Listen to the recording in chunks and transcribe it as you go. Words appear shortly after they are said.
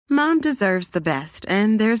Mom deserves the best,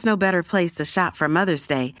 and there's no better place to shop for Mother's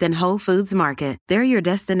Day than Whole Foods Market. They're your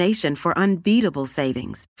destination for unbeatable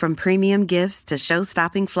savings, from premium gifts to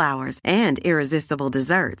show-stopping flowers and irresistible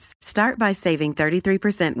desserts. Start by saving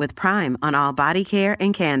 33% with Prime on all body care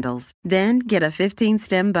and candles. Then get a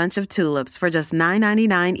 15-stem bunch of tulips for just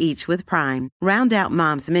 $9.99 each with Prime. Round out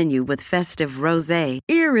Mom's menu with festive rosé,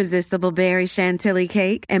 irresistible berry chantilly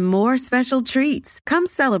cake, and more special treats. Come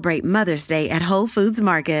celebrate Mother's Day at Whole Foods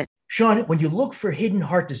Market. Sean, when you look for hidden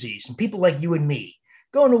heart disease in people like you and me,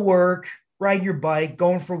 going to work, riding your bike,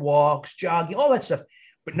 going for walks, jogging, all that stuff,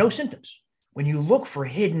 but no symptoms. When you look for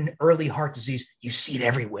hidden early heart disease, you see it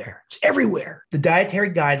everywhere. It's everywhere. The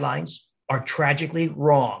dietary guidelines are tragically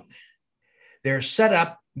wrong. They're set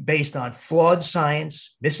up based on flawed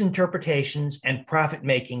science, misinterpretations, and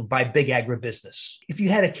profit-making by big agribusiness. If you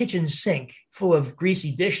had a kitchen sink full of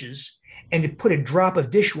greasy dishes and you put a drop of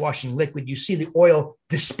dishwashing liquid, you see the oil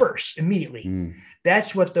disperse immediately.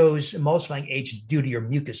 That's what those emulsifying agents do to your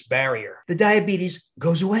mucous barrier. The diabetes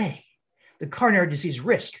goes away. The coronary disease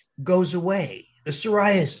risk goes away. The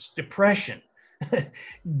psoriasis, depression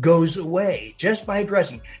goes away just by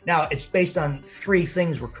addressing. Now, it's based on 3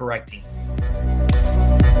 things we're correcting.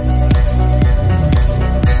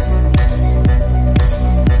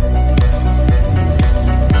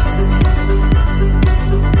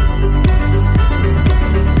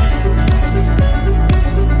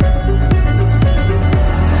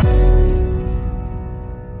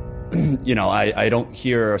 I don't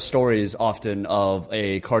hear stories often of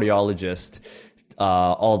a cardiologist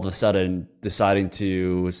all of a sudden deciding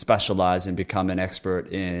to specialize and become an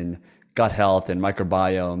expert in gut health and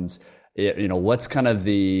microbiomes. What's kind of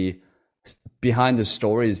the behind the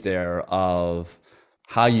stories there of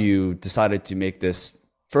how you decided to make this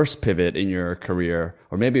first pivot in your career,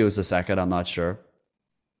 or maybe it was the second, I'm not sure.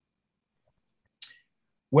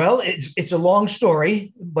 Well, it's a long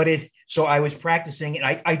story, but so I was practicing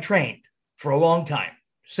and I trained for a long time,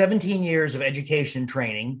 17 years of education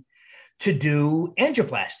training to do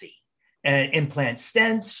angioplasty and implant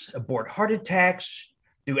stents, abort heart attacks,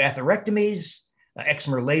 do atherectomies,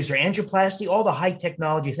 excimer laser angioplasty, all the high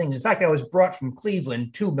technology things. In fact, I was brought from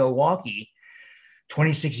Cleveland to Milwaukee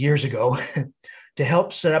 26 years ago to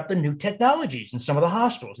help set up the new technologies in some of the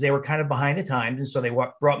hospitals. They were kind of behind the times, and so they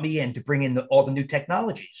brought me in to bring in all the new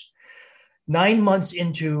technologies. 9 months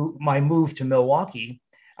into my move to Milwaukee,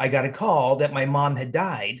 I got a call that my mom had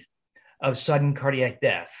died of sudden cardiac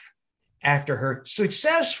death after her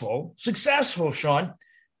successful, Sean,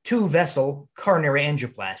 2-vessel coronary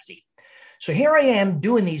angioplasty. So here I am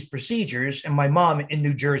doing these procedures, and my mom in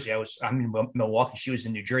New Jersey, I'm in Milwaukee, she was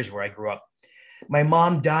in New Jersey where I grew up. My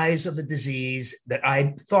mom dies of the disease that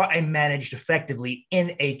I thought I managed effectively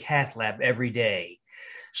in a cath lab every day.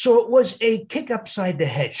 So it was a kick upside the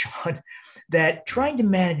head, Sean, that trying to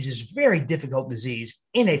manage this very difficult disease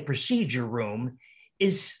in a procedure room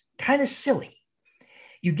is kind of silly.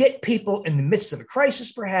 You get people in the midst of a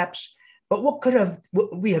crisis, perhaps, but what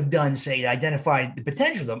we have done, say, to identify the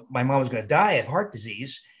potential that my mom was going to die of heart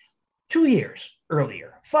disease 2 years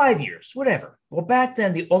earlier, 5 years, whatever. Well, back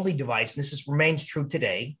then, the only device, and remains true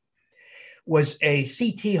today, was a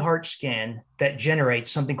CT heart scan that generates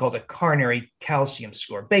something called a coronary calcium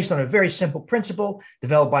score, based on a very simple principle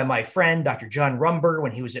developed by my friend, Dr. John Rumber,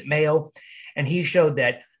 when he was at Mayo. And he showed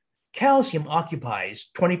that calcium occupies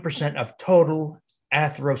 20% of total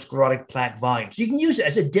atherosclerotic plaque volume. So you can use it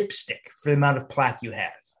as a dipstick for the amount of plaque you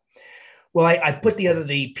have. Well, I put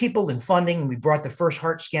the people in funding, and we brought the first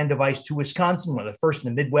heart scan device to Wisconsin, one of the first in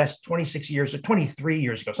the Midwest, 23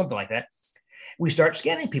 years ago, something like that. We start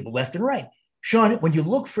scanning people left and right. Sean, when you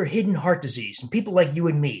look for hidden heart disease in people like you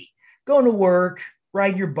and me, going to work,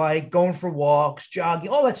 riding your bike, going for walks, jogging,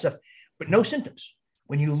 all that stuff, but no symptoms.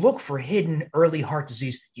 When you look for hidden early heart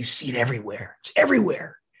disease, you see it everywhere. It's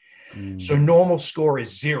everywhere. So normal score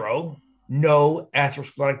is 0, no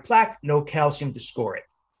atherosclerotic plaque, no calcium to score it.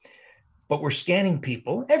 But we're scanning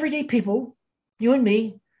people, everyday people, you and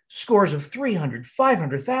me, scores of 300,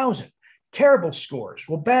 500,000, terrible scores.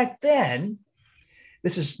 Well, back then,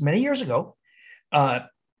 this is many years ago,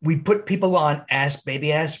 we put people on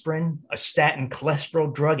baby aspirin, a statin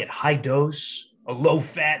cholesterol drug at high dose, a low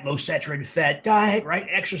fat, low saturated fat diet, right?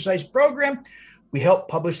 Exercise program. We help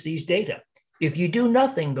publish these data. If you do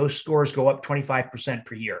nothing, those scores go up 25%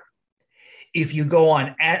 per year. If you go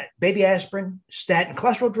on baby aspirin, statin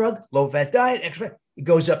cholesterol drug, low fat diet, exercise, it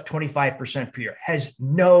goes up 25% per year. Has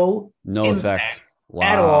no effect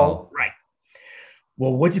at all. Right.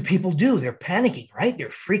 Well, what do people do? They're panicking, right? They're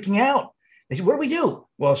freaking out. They say, what do we do?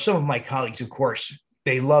 Well, some of my colleagues, of course,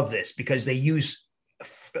 they love this because they use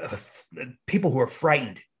people who are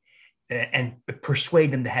frightened and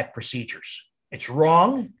persuade them to have procedures. It's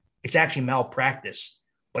wrong. It's actually malpractice,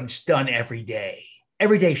 but it's done every day.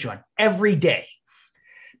 Every day, Sean, every day.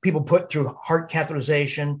 People put through heart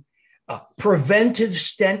catheterization, preventive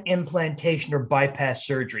stent implantation, or bypass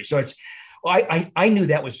surgery. So I knew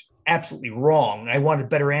that was absolutely wrong. I wanted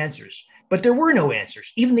better answers, but there were no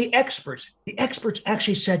answers. Even the experts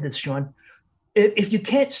actually said this, Sean, if you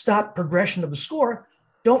can't stop progression of the score,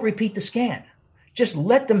 don't repeat the scan. Just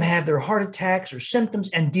let them have their heart attacks or symptoms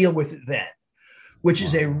and deal with it then, which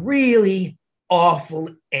is a really awful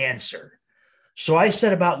answer. So I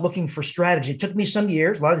set about looking for strategy. It took me some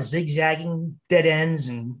years, a lot of zigzagging, dead ends,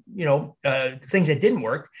 and things that didn't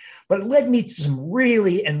work, but it led me to some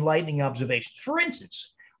really enlightening observations. For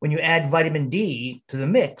instance, when you add vitamin D to the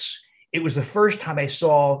mix, it was the first time I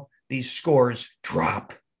saw these scores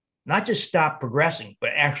drop, not just stop progressing,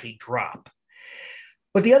 but actually drop.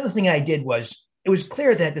 But the other thing I did was, it was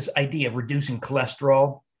clear that this idea of reducing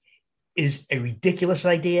cholesterol is a ridiculous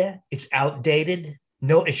idea. It's outdated.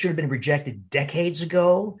 No, it should have been rejected decades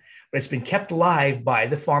ago, but it's been kept alive by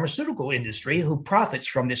the pharmaceutical industry, who profits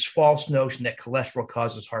from this false notion that cholesterol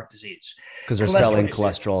causes heart disease. Because they're selling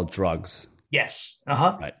cholesterol drugs. Yes.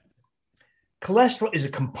 Uh-huh. Right. Cholesterol is a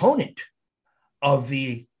component of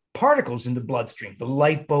the particles in the bloodstream, the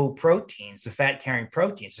lipoproteins, the fat-carrying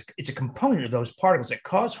proteins. It's a component of those particles that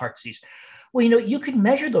cause heart disease. Well, you can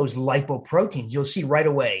measure those lipoproteins. You'll see right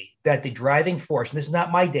away that the driving force, and this is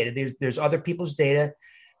not my data, there's other people's data,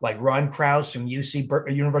 like Ron Krause from University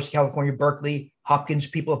of California, Berkeley, Hopkins.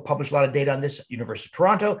 People have published a lot of data on this, University of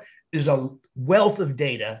Toronto. There's a wealth of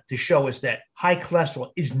data to show us that high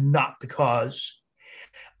cholesterol is not the cause.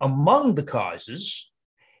 Among the causes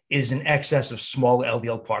is an excess of small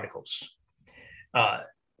LDL particles,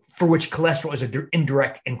 for which cholesterol is an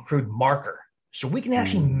indirect and crude marker. So we can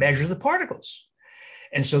actually measure the particles.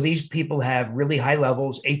 And so these people have really high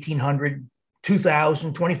levels, 1,800,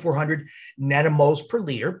 2,000, 2,400 nanomoles per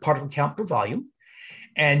liter, particle count per volume.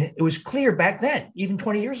 And it was clear back then, even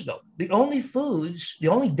 20 years ago, the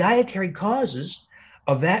only dietary causes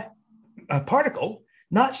of that particle,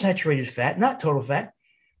 not saturated fat, not total fat,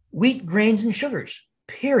 wheat, grains, and sugars,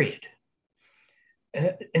 period.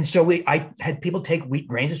 And so I had people take wheat,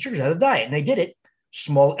 grains, and sugars out of the diet, and they did it.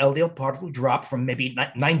 Small LDL particle dropped from maybe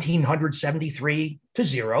 1,973 to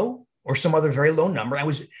 0, or some other very low number. It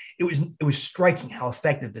was striking how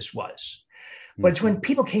effective this was. But it's when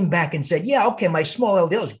people came back and said, yeah, okay, my small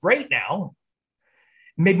LDL is great now.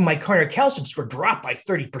 Maybe my coronary calcium score dropped by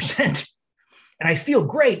 30%. And I feel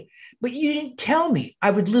great, but you didn't tell me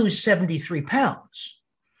I would lose 73 pounds.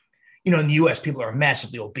 In the US, people are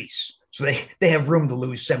massively obese. So they have room to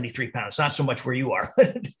lose 73 pounds, not so much where you are.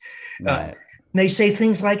 Right. They say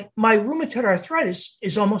things like, my rheumatoid arthritis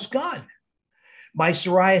is almost gone. My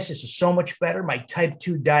psoriasis is so much better. My type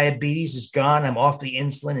 2 diabetes is gone. I'm off the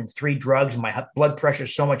insulin and 3 drugs. And my blood pressure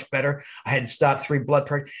is so much better. I had to stop 3 blood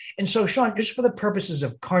pressure. And so, Sean, just for the purposes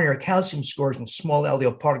of coronary calcium scores and small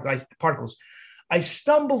LDL particles, I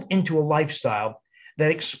stumbled into a lifestyle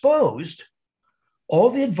that exposed all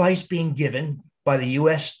the advice being given by the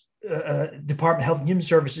U.S. Department of Health and Human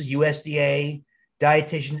Services, USDA,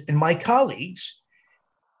 dietitians, and my colleagues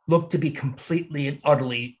looked to be completely and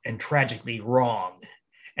utterly and tragically wrong.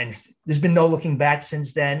 And there's been no looking back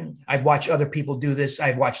since then. I've watched other people do this.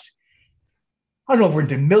 I've watched, I don't know, we're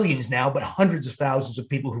into millions now, but hundreds of thousands of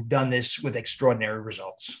people who've done this with extraordinary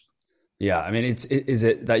results. Yeah. I mean, is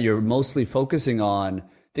it that you're mostly focusing on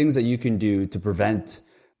things that you can do to prevent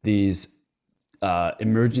these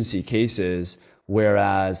emergency cases,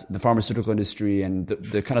 whereas the pharmaceutical industry and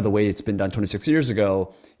the kind of the way it's been done 26 years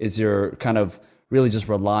ago is you're kind of really just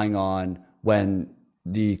relying on when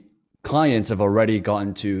the clients have already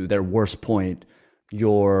gotten to their worst point,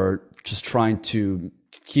 you're just trying to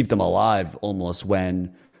keep them alive almost,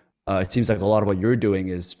 when it seems like a lot of what you're doing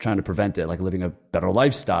is trying to prevent it, like living a better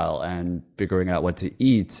lifestyle and figuring out what to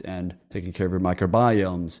eat and taking care of your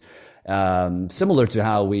microbiomes. Similar to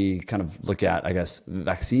how we kind of look at, I guess,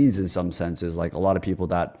 vaccines in some senses, like a lot of people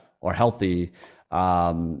that are healthy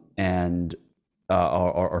and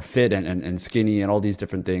are fit and skinny and all these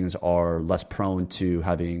different things are less prone to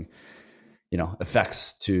having,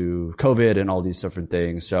 effects to COVID and all these different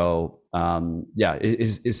things. So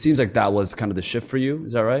it seems like that was kind of the shift for you.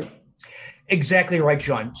 Is that right? Exactly right,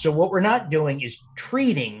 Sean. So what we're not doing is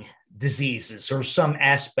treating diseases or some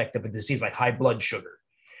aspect of a disease like high blood sugar.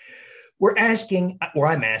 I'm asking,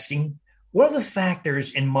 what are the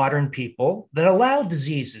factors in modern people that allow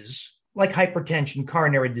diseases like hypertension,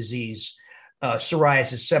 coronary disease,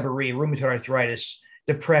 psoriasis, seborrhea, rheumatoid arthritis,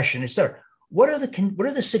 depression, etc.? what are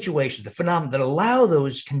the situations, the phenomena that allow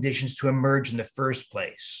those conditions to emerge in the first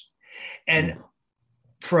place? And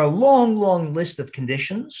for a long, long list of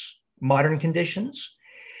conditions, modern conditions,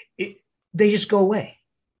 they just go away.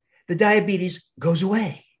 The diabetes goes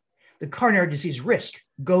away. The coronary disease risk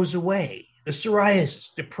goes away. The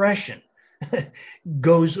psoriasis, depression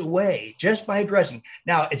goes away just by addressing.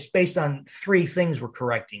 Now, it's based on three things we're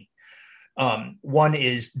correcting. One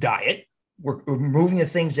is diet. We're removing the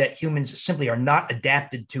things that humans simply are not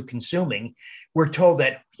adapted to consuming. We're told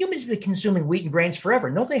that humans have been consuming wheat and grains forever.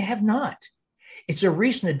 No, they have not. It's a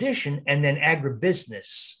recent addition, and then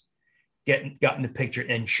agribusiness got in the picture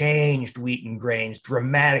and changed wheat and grains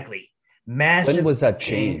dramatically. Massive. When was that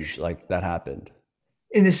change like that happened?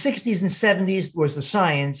 In the 60s and 70s was the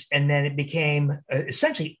science, and then it became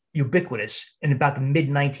essentially ubiquitous in about the mid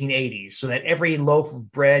 1980s, so that every loaf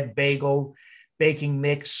of bread, bagel, baking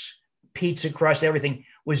mix, pizza crust, everything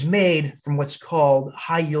was made from what's called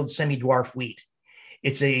high-yield semi-dwarf wheat.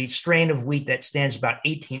 It's a strain of wheat that stands about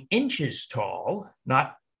 18 inches tall,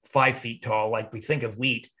 not 5 feet tall like we think of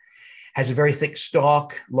wheat, has a very thick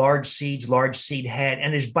stalk, large seeds, large seed head,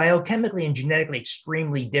 and is biochemically and genetically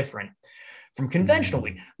extremely different from conventional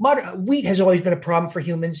wheat. Modern wheat has always been a problem for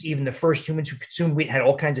humans. Even the first humans who consumed wheat had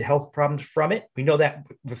all kinds of health problems from it. We know that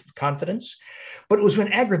with confidence. But it was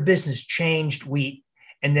when agribusiness changed wheat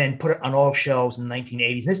and then put it on all shelves in the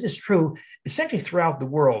 1980s. This is true essentially throughout the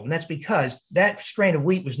world. And that's because that strain of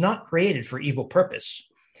wheat was not created for evil purpose.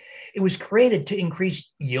 It was created to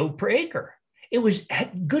increase yield per acre. It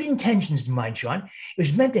had good intentions in mind, Sean. It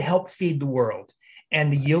was meant to help feed the world.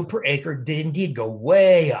 And the yield per acre did indeed go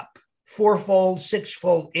way up, 4-fold,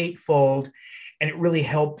 6-fold, 8-fold. And it really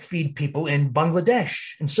helped feed people in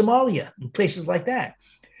Bangladesh and Somalia and places like that.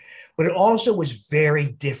 But it also was very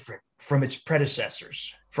different from its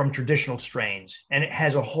predecessors, from traditional strains. And it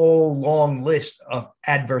has a whole long list of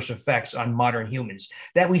adverse effects on modern humans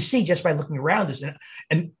that we see just by looking around us.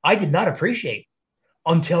 And I did not appreciate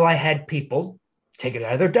until I had people take it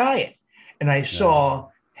out of their diet. And I saw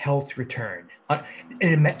health return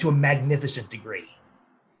to a magnificent degree.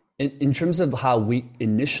 In terms of how wheat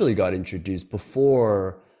initially got introduced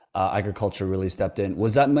before agriculture really stepped in,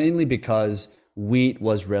 was that mainly because wheat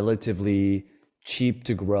was relatively cheap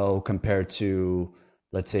to grow compared to,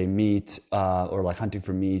 let's say, meat or like hunting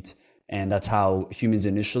for meat? And that's how humans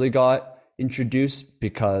initially got introduced,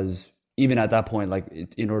 because even at that point, like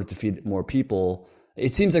in order to feed more people,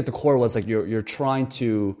 it seems like the core was like you're trying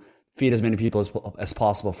to feed as many people as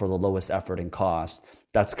possible for the lowest effort and cost.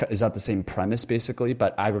 Is that the same premise basically?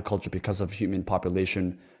 But agriculture, because of human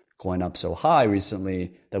population going up so high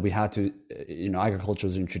recently, that we had to, agriculture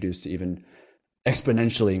was introduced to even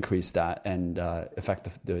exponentially increase that and affect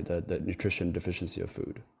the nutrition deficiency of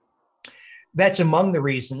food. That's among the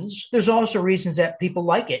reasons. There's also reasons that people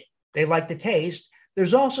like it. They like the taste.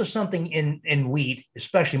 There's also something in wheat,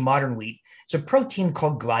 especially modern wheat. It's a protein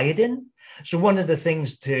called gliadin. So one of the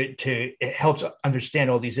things it helps understand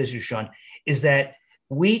all these issues, Sean, is that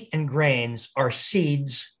wheat and grains are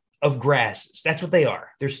seeds of grasses. That's what they are.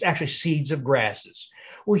 They're actually seeds of grasses.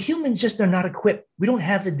 Well, humans just are not equipped. We don't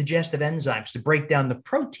have the digestive enzymes to break down the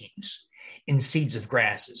proteins in seeds of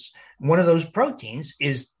grasses. One of those proteins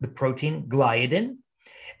is the protein gliadin.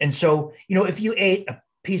 And so, if you ate a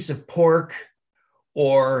piece of pork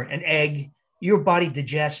or an egg, your body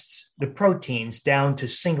digests the proteins down to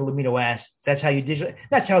single amino acids. That's how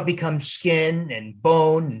that's how it becomes skin and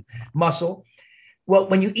bone and muscle. Well,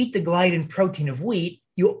 when you eat the gliadin protein of wheat,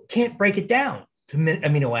 you can't break it down to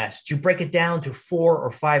amino acids. You break it down to 4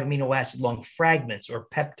 or 5 amino acid long fragments or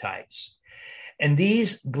peptides. And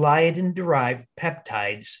these gliadin-derived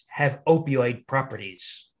peptides have opioid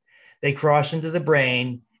properties. They cross into the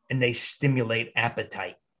brain and they stimulate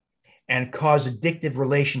appetite and cause addictive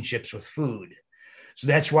relationships with food. So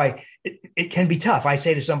that's why it can be tough. I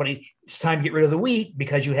say to somebody, it's time to get rid of the wheat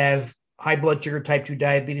because you have high blood sugar, type 2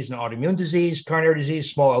 diabetes, and autoimmune disease, coronary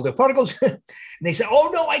disease, small LDL particles. And they say,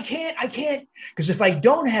 oh, no, I can't. Because if I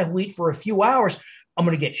don't have wheat for a few hours, I'm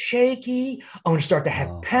going to get shaky. I'm going to start to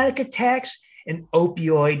have panic attacks and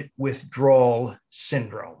opioid withdrawal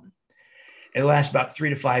syndrome. It lasts about 3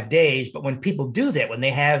 to 5 days. But when people do that, when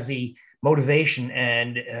they have the motivation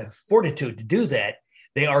and fortitude to do that,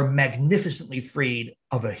 they are magnificently freed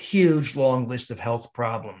of a huge, long list of health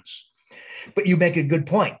problems. But you make a good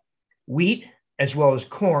point. Wheat, as well as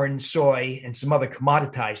corn, soy, and some other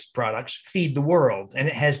commoditized products, feed the world. And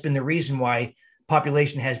it has been the reason why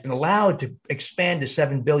population has been allowed to expand to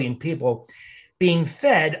 7 billion people being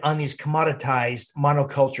fed on these commoditized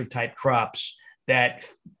monoculture type crops that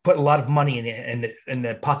put a lot of money in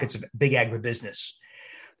the pockets of big agribusiness.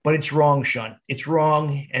 But it's wrong, Sean. It's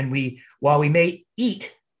wrong. And while we may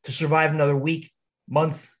eat to survive another week,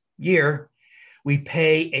 month, year, we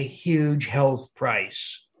pay a huge health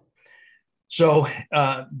price. So,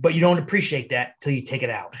 but you don't appreciate that till you take it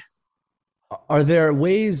out. Are there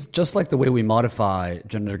ways, just like the way we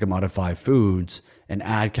genetically modify foods and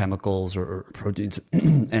add chemicals or proteins,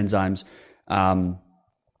 enzymes,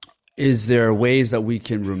 is there ways that we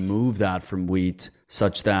can remove that from wheat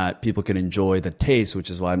such that people can enjoy the taste, which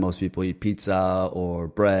is why most people eat pizza or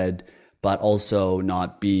bread, but also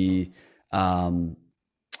not be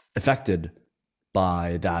affected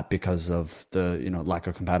by that because of the lack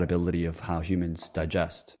of compatibility of how humans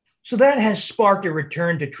digest? So that has sparked a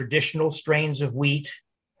return to traditional strains of wheat,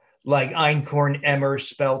 like einkorn, emmer,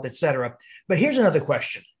 spelt, etc. But here's another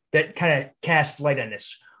question that kind of casts light on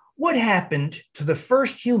this. What happened to the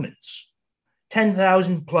first humans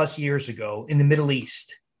 10,000 plus years ago in the Middle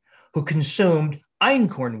East who consumed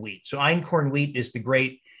einkorn wheat? So einkorn wheat is the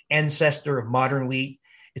great ancestor of modern wheat.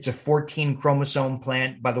 It's a 14 chromosome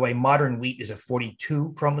plant. By the way, modern wheat is a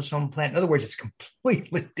 42 chromosome plant. In other words, it's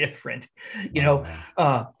completely different.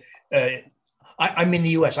 I'm in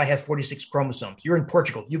the US. I have 46 chromosomes. You're in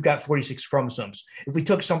Portugal. You've got 46 chromosomes. If we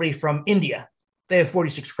took somebody from India, they have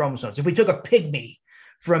 46 chromosomes. If we took a pygmy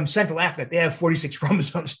from Central Africa, they have 46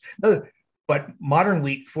 chromosomes. But modern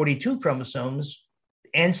wheat, 42 chromosomes.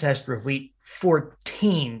 Ancestor of wheat,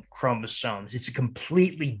 14 chromosomes. It's a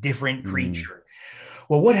completely different creature.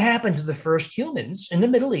 Well, what happened to the first humans in the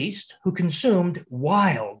Middle East who consumed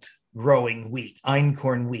wild growing wheat,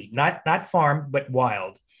 einkorn wheat, not farmed, but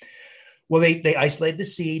wild? Well, they isolated the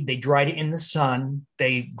seed, they dried it in the sun,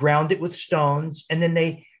 they ground it with stones, and then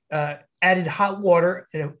they added hot water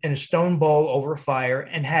in a stone bowl over a fire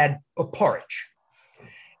and had a porridge.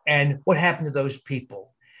 And what happened to those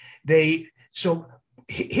people? So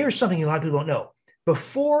here's something a lot of people don't know.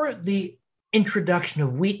 Before the introduction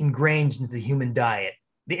of wheat and grains into the human diet,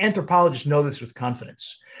 the anthropologists know this with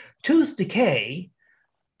confidence. Tooth decay,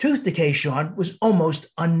 Sean, was almost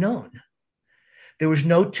unknown. There was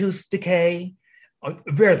no tooth decay,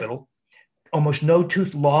 very little, almost no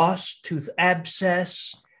tooth loss, tooth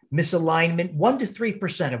abscess, misalignment. 1% to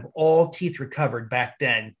 3% of all teeth recovered back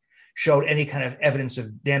then showed any kind of evidence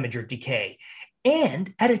of damage or decay.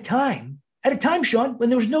 And at a time, Sean, when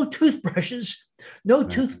there was no toothbrushes, no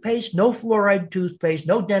toothpaste, no fluoride toothpaste,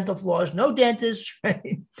 no dental floss, no dentist,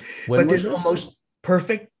 right? But there's almost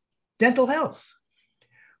perfect dental health.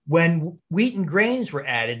 When wheat and grains were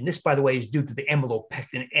added, and this, by the way, is due to the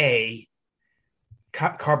amylopectin A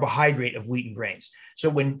carbohydrate of wheat and grains. So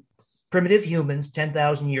when primitive humans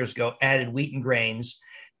 10,000 years ago added wheat and grains,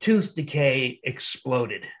 tooth decay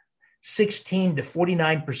exploded. 16 to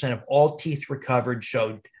 49% of all teeth recovered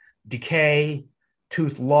showed decay,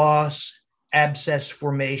 tooth loss, abscess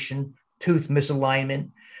formation, tooth misalignment.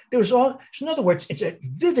 So in other words, it's a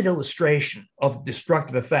vivid illustration of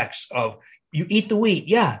destructive effects of you eat the wheat,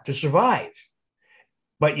 to survive,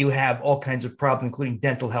 but you have all kinds of problems, including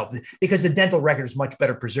dental health, because the dental record is much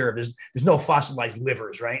better preserved. There's no fossilized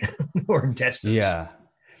livers, right? Or intestines. Yeah.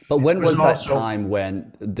 But when was that time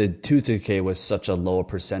when the tooth decay was such a lower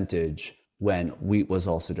percentage when wheat was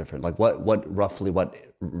also different? Like roughly what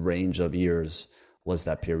range of years was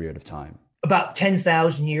that period of time? About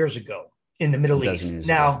 10,000 years ago in the Middle East.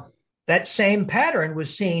 Now, that same pattern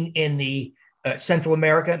was seen in the Central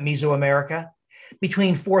America, Mesoamerica,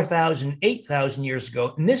 between 4,000 and 8,000 years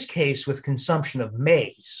ago, in this case with consumption of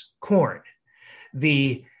maize, corn,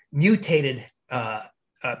 the mutated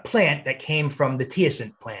plant that came from the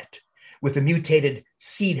teosinte plant with a mutated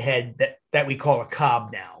seed head that we call a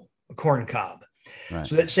cob now, a corn cob. Right.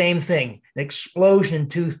 So that same thing, an explosion in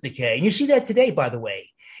tooth decay. And you see that today, by the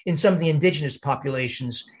way, in some of the indigenous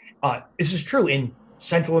populations. This is true in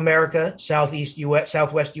Central America, Southwest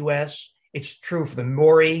US. It's true for the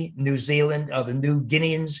Maori, New Zealand, the New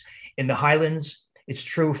Guineans in the highlands. It's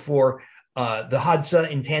true for the Hadza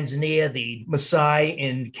in Tanzania, the Maasai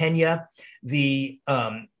in Kenya. In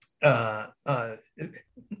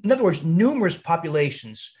other words, numerous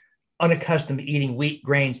populations unaccustomed to eating wheat,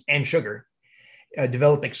 grains, and sugar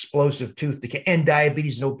develop explosive tooth decay and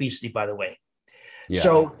diabetes and obesity, by the way. Yeah.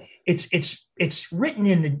 So it's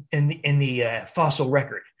written in the fossil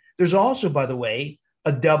record. There's also, by the way,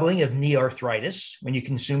 a doubling of knee arthritis when you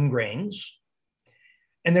consume grains.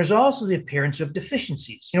 And there's also the appearance of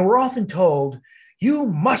deficiencies. We're often told you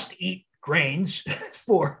must eat grains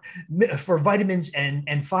for vitamins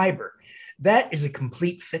and fiber. That is a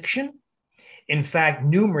complete fiction. In fact,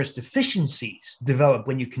 numerous deficiencies develop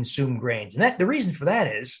when you consume grains. And the reason for that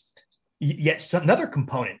is yet another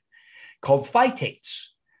component called phytates.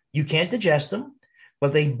 You can't digest them,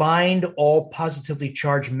 but they bind all positively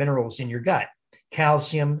charged minerals in your gut: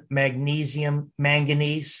 calcium, magnesium,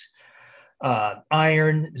 manganese,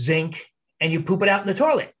 iron, zinc, and you poop it out in the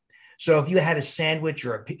toilet. So if you had a sandwich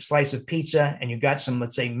or a slice of pizza and you got some,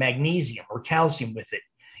 let's say, magnesium or calcium with it,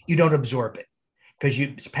 you don't absorb it because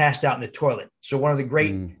it's passed out in the toilet. So one of the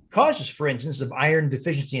great causes, for instance, of iron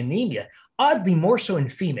deficiency anemia, oddly more so in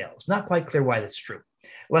females, not quite clear why that's true,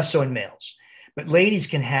 less so in males. But ladies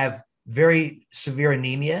can have very severe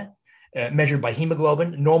anemia measured by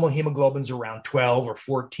hemoglobin. Normal hemoglobin's around 12 or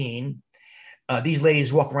 14. These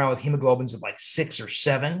ladies walk around with hemoglobins of like 6 or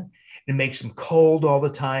 7. It makes them cold all the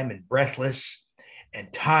time and breathless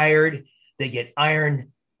and tired. They get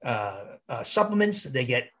iron supplements. They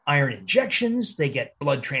get iron injections. They get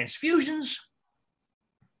blood transfusions,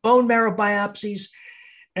 bone marrow biopsies,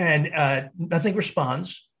 and nothing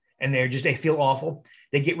responds. And they feel awful.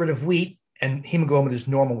 They get rid of wheat, and hemoglobin is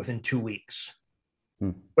normal within 2 weeks.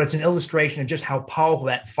 But it's an illustration of just how powerful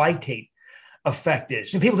that phytate effect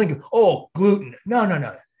is. And people think, oh, gluten.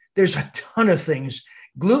 No. There's a ton of things.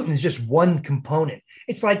 Gluten is just one component.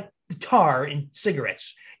 It's like the tar in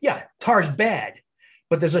cigarettes. Yeah, tar's bad,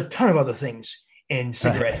 but there's a ton of other things in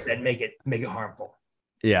cigarettes that make it harmful.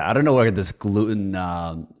 Yeah, I don't know where this gluten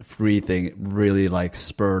free thing really like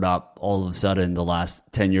spurred up all of a sudden in the last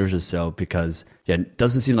 10 years or so, because it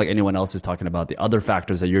doesn't seem like anyone else is talking about the other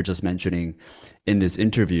factors that you're just mentioning in this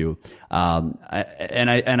interview.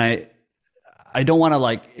 I don't want to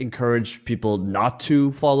like encourage people not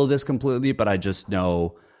to follow this completely, but I just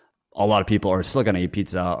know a lot of people are still going to eat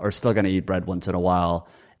pizza or still going to eat bread once in a while.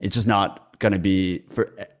 It's just not going to be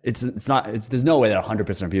there's no way that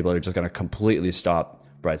 100% of people are just going to completely stop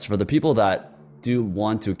bread. So for the people that do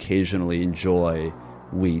want to occasionally enjoy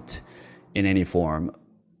wheat in any form,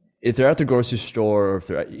 if they're at the grocery store or if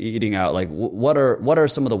they're eating out, like what are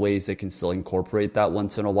some of the ways they can still incorporate that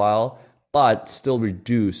once in a while, but still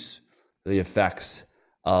reduce the effects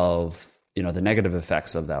of, the negative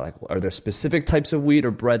effects of that? Like, are there specific types of wheat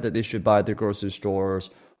or bread that they should buy at their grocery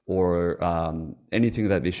stores, or anything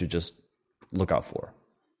that they should just look out for?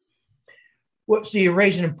 Well, so you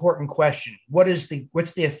raise an important question. What's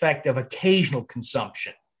the effect of occasional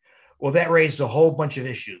consumption? Well, that raises a whole bunch of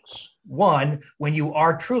issues. One, when you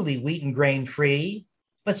are truly wheat and grain free,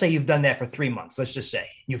 let's say you've done that for 3 months, let's just say.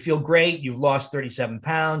 You feel great, you've lost 37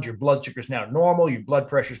 pounds, your blood sugar is now normal, your blood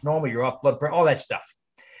pressure is normal, you're off blood pressure, all that stuff.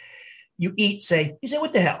 You say,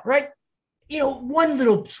 what the hell, right? One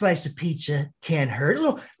little slice of pizza can't hurt. A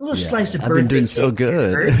little slice of birthday. I've been doing so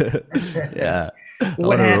good. Yeah. I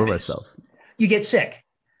want to reward myself. You get sick.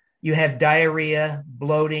 You have diarrhea,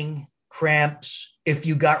 bloating, cramps. If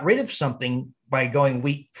you got rid of something by going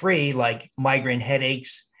wheat free, like migraine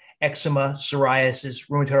headaches, eczema,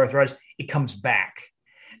 psoriasis, rheumatoid arthritis, it comes back,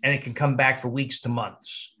 and it can come back for weeks to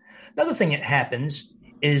months. Another thing that happens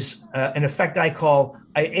is an effect I call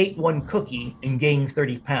I ate one cookie and gained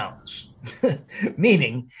 30 pounds,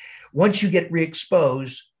 meaning once you get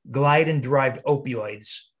re-exposed, gliadin-derived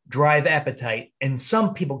opioids drive appetite, and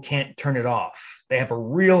some people can't turn it off. They have a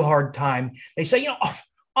real hard time. They say,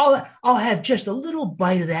 I'll have just a little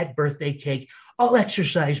bite of that birthday cake. I'll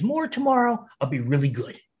exercise more tomorrow. I'll be really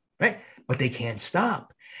good. Right? But they can't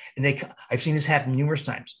stop. And I've seen this happen numerous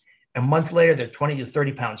times. A month later, they're 20 to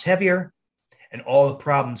 30 pounds heavier, and all the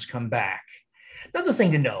problems come back. Another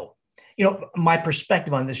thing to know, my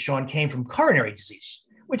perspective on this, Sean, came from coronary disease,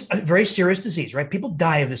 which is a very serious disease, right? People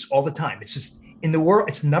die of this all the time. It's just in the world,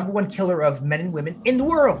 it's the number one killer of men and women in the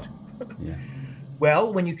world. Yeah.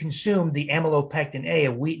 Well, when you consume the amylopectin A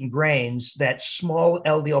of wheat and grains, that small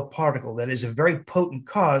LDL particle that is a very potent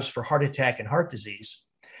cause for heart attack and heart disease,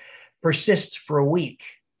 persists for a week.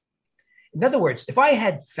 In other words, if I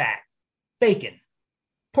had fat, bacon,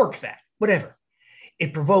 pork fat, whatever,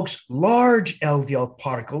 it provokes large LDL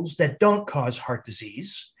particles that don't cause heart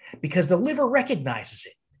disease because the liver recognizes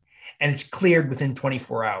it, and it's cleared within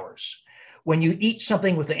 24 hours. When you eat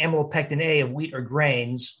something with the amylopectin A of wheat or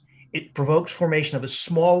grains, it provokes formation of a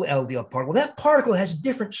small LDL particle. That particle has a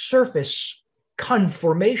different surface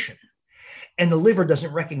conformation, and the liver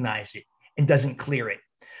doesn't recognize it and doesn't clear it.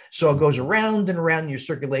 So it goes around and around in your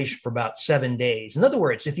circulation for about 7 days. In other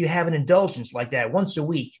words, if you have an indulgence like that once a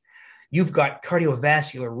week, you've got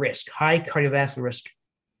cardiovascular risk, high cardiovascular risk,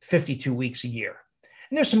 52 weeks a year.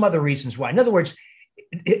 And there's some other reasons why. In other words,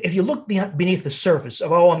 if you look beneath the surface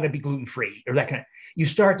of, I'm going to be gluten-free or that kind of, you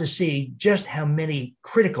start to see just how many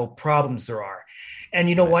critical problems there are. And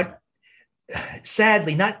you know what?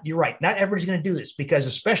 Sadly, you're right. Not everybody's going to do this because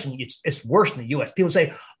especially it's worse in the US. People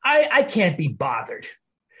say, I can't be bothered.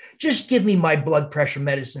 Just give me my blood pressure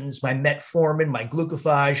medicines, my metformin, my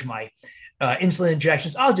glucophage, my insulin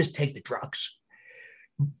injections. I'll just take the drugs.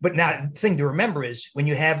 But now, the thing to remember is when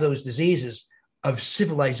you have those diseases of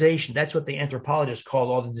civilization, that's what the anthropologists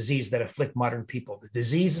call all the diseases that afflict modern people, the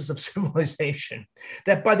diseases of civilization,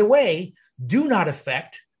 that, by the way, do not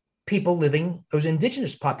affect people living, those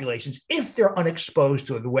indigenous populations, if they're unexposed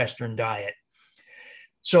to the Western diet.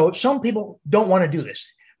 So some people don't want to do this.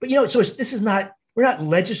 But, this is not, we're not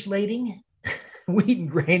legislating wheat and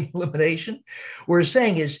grain elimination. What we're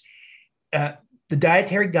saying is the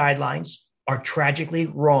dietary guidelines are tragically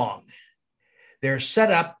wrong. They're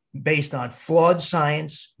set up based on flawed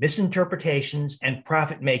science, misinterpretations, and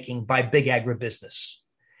profit making by big agribusiness.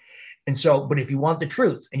 And so, but if you want the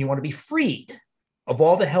truth and you want to be freed of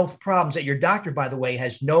all the health problems that your doctor, by the way,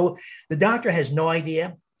 the doctor has no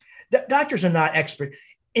idea. Doctors are not experts.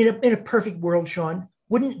 In a perfect world, Sean,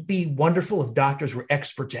 wouldn't it be wonderful if doctors were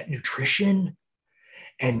experts at nutrition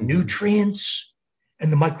and nutrients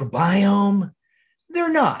and the microbiome?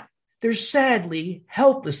 They're not. They're sadly,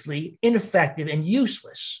 helplessly ineffective and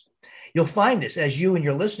useless. You'll find this as you and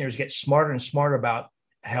your listeners get smarter and smarter about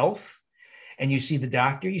health, and you see the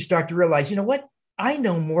doctor, you start to realize, you know what? I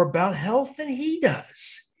know more about health than he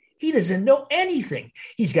does. He doesn't know anything.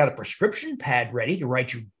 He's got a prescription pad ready to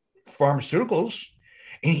write you pharmaceuticals,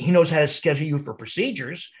 and he knows how to schedule you for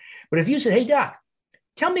procedures. But if you said, hey, doc,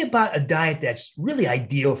 tell me about a diet that's really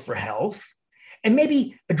ideal for health, and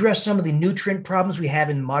maybe address some of the nutrient problems we have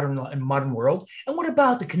in the modern world. And what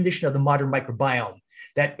about the condition of the modern microbiome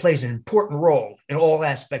that plays an important role in all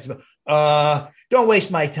aspects of it? Don't waste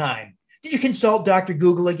my time. Did you consult Dr.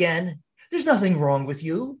 Google again? There's nothing wrong with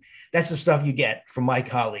you. That's the stuff you get from my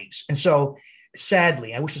colleagues. And so,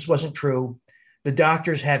 sadly, I wish this wasn't true, the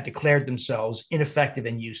doctors have declared themselves ineffective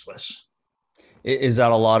and useless. Is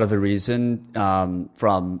that a lot of the reason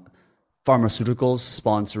from pharmaceuticals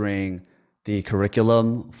sponsoring the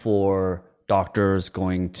curriculum for doctors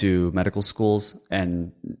going to medical schools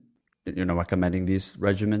and recommending these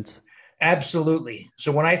regimens? Absolutely.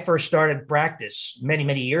 So when I first started practice many,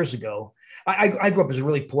 many years ago, I grew up as a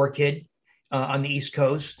really poor kid on the East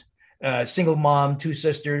Coast, single mom, two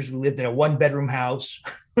sisters. We lived in a one-bedroom house,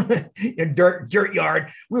 a dirt yard.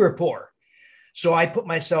 We were poor. So I put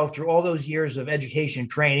myself through all those years of education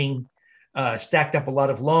training, stacked up a lot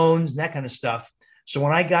of loans and that kind of stuff. So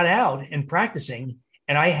when I got out and practicing,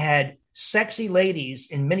 and I had sexy ladies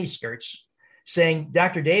in miniskirts saying,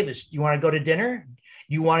 Dr. Davis, do you want to go to dinner?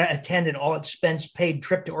 Do you want to attend an all expense paid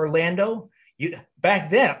trip to Orlando? Back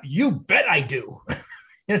then, you bet I do.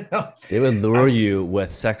 They would lure you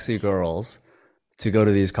with sexy girls to go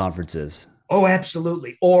to these conferences. Oh,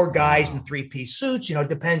 absolutely. Or guys in three-piece suits, it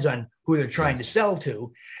depends on who they're trying to sell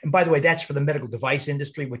to. And by the way, that's for the medical device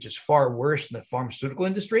industry, which is far worse than the pharmaceutical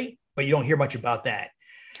industry, but you don't hear much about that.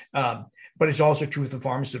 But it's also true with the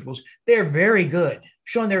pharmaceuticals. They're very good.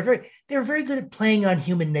 Sean, they're very good at playing on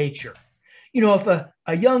human nature. If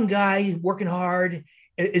a young guy working hard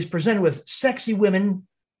is presented with sexy women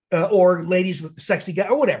or ladies with sexy guys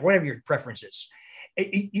or whatever your preference is,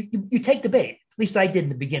 you take the bait. At least I did in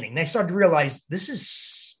the beginning. And I started to realize this is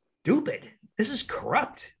stupid. This is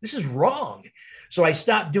corrupt. This is wrong. So I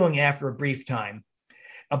stopped doing it after a brief time,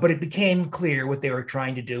 but it became clear what they were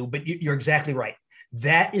trying to do. But you're exactly right.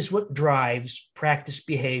 That is what drives practice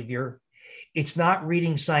behavior. It's not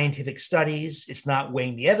reading scientific studies. It's not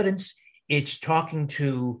weighing the evidence. It's talking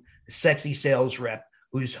to the sexy sales rep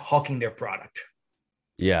who's hawking their product.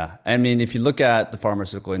 Yeah. I mean, if you look at the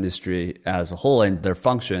pharmaceutical industry as a whole and their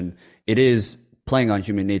function, it is playing on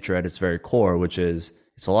human nature at its very core, which is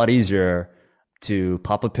it's a lot easier to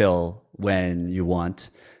pop a pill when you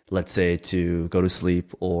want, let's say, to go to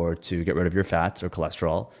sleep or to get rid of your fats or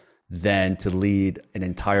cholesterol, than to lead an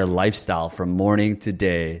entire lifestyle from morning to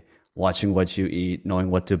day, watching what you eat,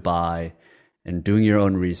 knowing what to buy, and doing your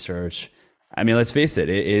own research. I mean, let's face it,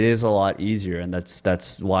 it is a lot easier. And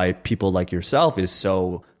that's why people like yourself is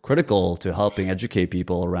so critical to helping educate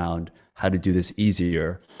people around how to do this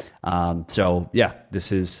easier. So yeah,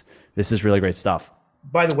 this is really great stuff.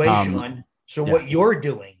 By the way, Sean, what you're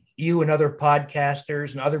doing, you and other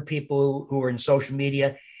podcasters and other people who are in social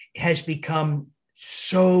media, has become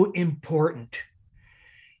so important.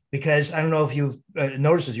 Because I don't know if you've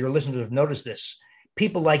noticed this, your listeners have noticed this.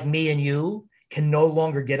 People like me and you can no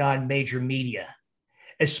longer get on major media,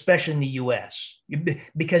 especially in the US.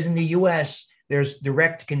 Because in the US, there's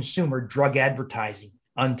direct consumer drug advertising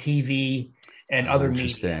on TV and other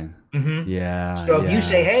media. Mm-hmm. Yeah. So if you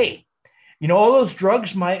say, hey, all those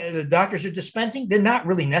drugs the doctors are dispensing, they're not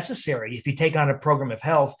really necessary. If you take on a program of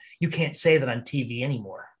health, you can't say that on TV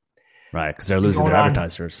anymore. Right, because they're losing their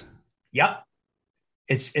advertisers. Yep.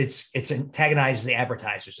 It's antagonized the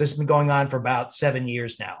advertisers. This has been going on for about 7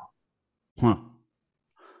 years now. Huh.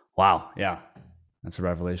 Wow. Yeah. That's a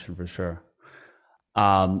revelation for sure.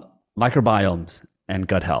 Microbiomes and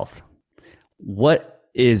gut health. What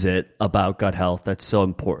is it about gut health that's so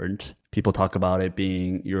important? People talk about it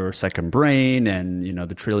being your second brain and,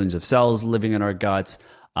 the trillions of cells living in our guts.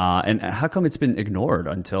 And how come it's been ignored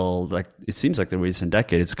until it seems like the recent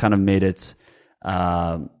decade? It's kind of made its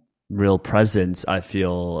real presence, I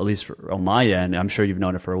feel, at least on my end. I'm sure you've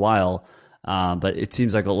known it for a while, but it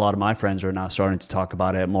seems like a lot of my friends are now starting to talk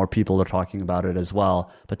about it. More people are talking about it as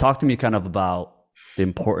well. But talk to me kind of about the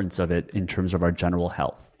importance of it in terms of our general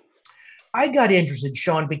health. I got interested,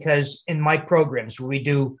 Sean, because in my programs where we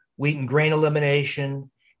do wheat and grain elimination,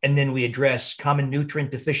 and then we address common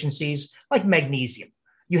nutrient deficiencies like magnesium.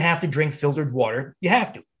 You have to drink filtered water. You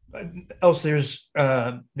have to, else there's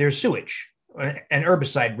sewage and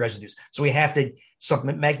herbicide residues. So we have to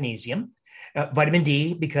supplement magnesium, vitamin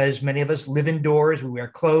D, because many of us live indoors, we wear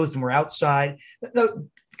clothes and we're outside. The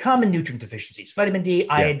common nutrient deficiencies, vitamin D,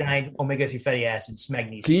 iodine, omega-3 fatty acids,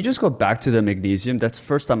 magnesium. Can you just go back to the magnesium? That's the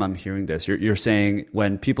first time I'm hearing this. You're saying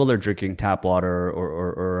when people are drinking tap water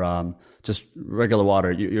or just regular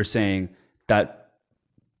water, you're saying that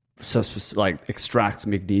extracts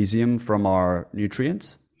magnesium from our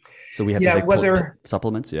nutrients? So we have to take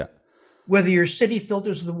supplements? Yeah. Whether your city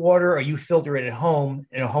filters the water or you filter it at home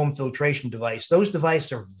in a home filtration device, those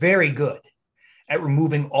devices are very good at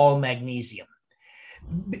removing all magnesium.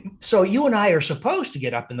 So you and I are supposed to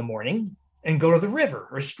get up in the morning and go to the river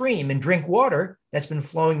or stream and drink water that's been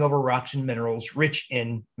flowing over rocks and minerals rich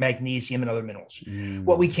in magnesium and other minerals.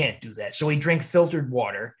 Well, we can't do that. So we drink filtered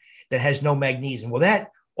water that has no magnesium. Well, that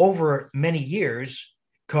over many years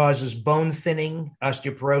causes bone thinning,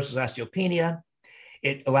 osteoporosis, osteopenia.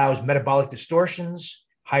 It allows metabolic distortions,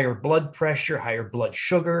 higher blood pressure, higher blood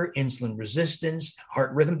sugar, insulin resistance,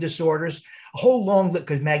 heart rhythm disorders, a whole long list,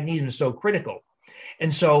 because magnesium is so critical.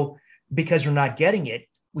 And so because we're not getting it,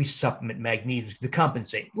 we supplement magnesium to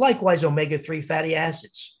compensate. Likewise, omega-3 fatty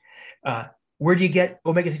acids. Where do you get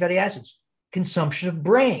omega-3 fatty acids? Consumption of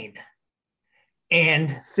brain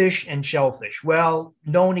and fish and shellfish. Well,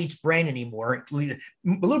 no one eats brain anymore, a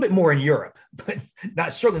little bit more in Europe, but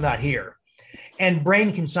certainly not here. And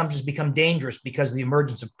brain consumption has become dangerous because of the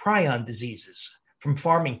emergence of prion diseases from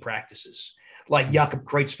farming practices, like Jakob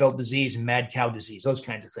Creutzfeldt disease and mad cow disease, those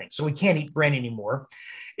kinds of things. So we can't eat brain anymore.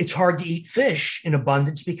 It's hard to eat fish in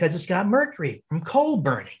abundance because it's got mercury from coal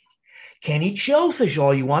burning. Can't eat shellfish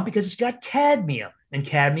all you want because it's got cadmium, and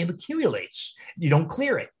cadmium accumulates. You don't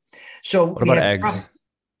clear it. So what about eggs?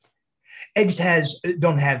 Eggs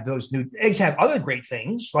don't have those new. Eggs have other great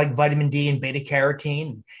things like vitamin D and beta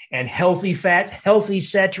carotene and healthy fat, healthy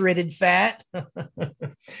saturated fat.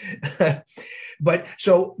 But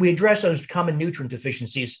so we address those common nutrient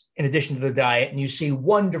deficiencies in addition to the diet, and you see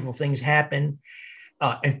wonderful things happen,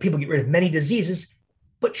 and people get rid of many diseases.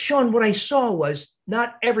 But Sean, what I saw was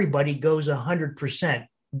not everybody goes 100%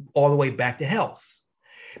 all the way back to health.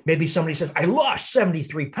 Maybe somebody says, I lost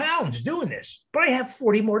 73 pounds doing this, but I have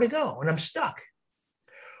 40 more to go and I'm stuck.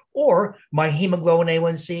 Or my hemoglobin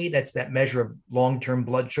A1C, that's that measure of long-term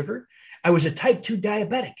blood sugar. I was a type 2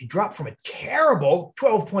 diabetic. It dropped from a terrible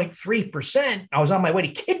 12.3%. I was on my way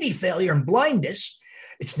to kidney failure and blindness.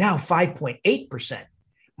 It's now 5.8%.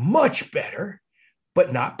 Much better,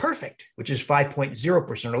 but not perfect, which is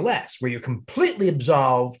 5.0% or less, where you're completely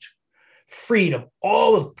absolved, freed of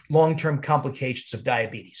all of long-term complications of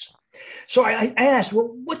diabetes. So I asked,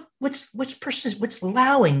 well, what's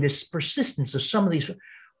allowing this persistence of some of these?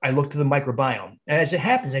 I looked at the microbiome. And as it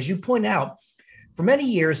happens, as you point out, for many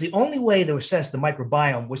years, the only way to assess the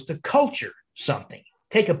microbiome was to culture something.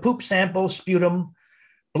 Take a poop sample, sputum,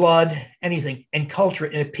 blood, anything, and culture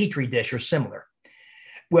it in a petri dish or similar.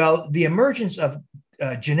 Well, the emergence of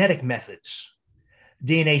genetic methods,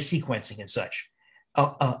 DNA sequencing and such,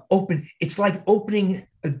 it's like opening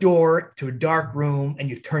a door to a dark room and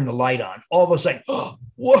you turn the light on. All of a sudden,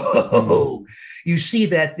 whoa, you see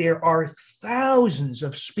that there are thousands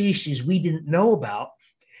of species we didn't know about,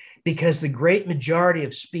 because the great majority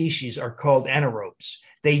of species are called anaerobes.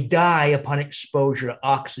 They die upon exposure to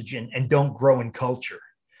oxygen and don't grow in culture.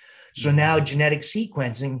 So now genetic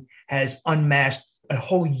sequencing has unmasked a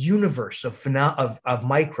whole universe of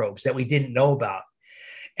microbes that we didn't know about.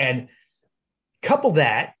 And couple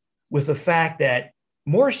that with the fact that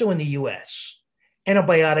more so in the US,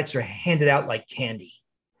 antibiotics are handed out like candy.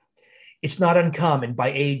 It's not uncommon by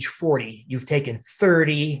age 40, you've taken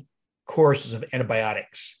 30 courses of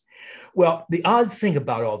antibiotics. Well, the odd thing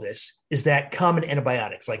about all this is that common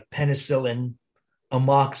antibiotics like penicillin,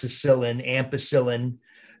 amoxicillin, ampicillin,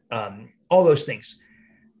 all those things.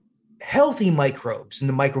 Healthy microbes in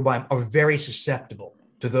the microbiome are very susceptible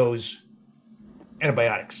to those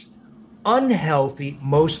antibiotics. Unhealthy,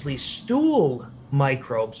 mostly stool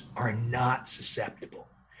microbes are not susceptible.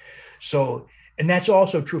 So, and that's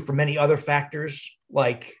also true for many other factors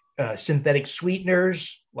like synthetic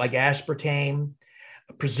sweeteners, like aspartame,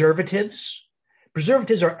 preservatives.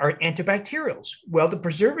 Preservatives are antibacterials. Well, the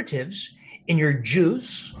preservatives in your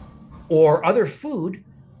juice or other food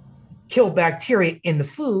kill bacteria in the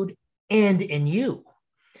food and in you.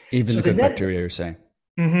 Even the good bacteria, you're saying.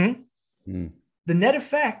 Mm-hmm. Mm. The net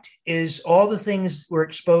effect is all the things we're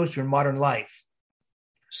exposed to in modern life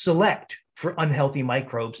select for unhealthy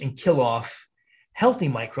microbes and kill off healthy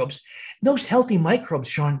microbes. Those healthy microbes,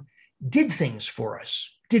 Sean, did things for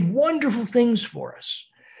us, did wonderful things for us.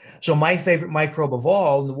 So my favorite microbe of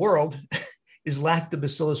all in the world is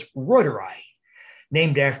Lactobacillus reuteri,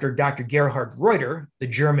 named after Dr. Gerhard Reuter, the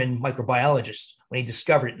German microbiologist, when he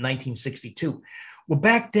discovered it in 1962. Well,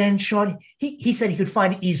 back then, Sean, he said he could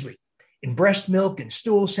find it easily in breast milk and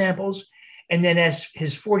stool samples. And then as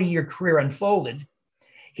his 40-year career unfolded,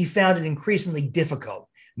 he found it increasingly difficult.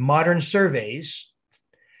 Modern surveys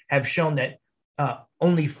have shown that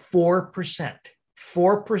only 4%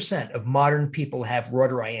 of modern people have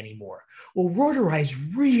reuteri anymore. Well, reuteri is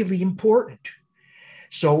really important.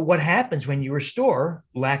 So what happens when you restore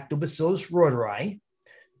Lactobacillus reuteri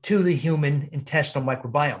to the human intestinal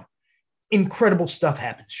microbiome? Incredible stuff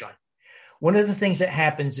happens, Sean. One of the things that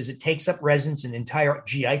happens is it takes up residence in the entire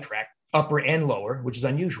GI tract, upper and lower, which is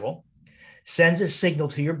unusual, sends a signal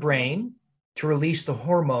to your brain to release the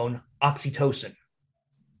hormone oxytocin,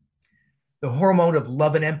 the hormone of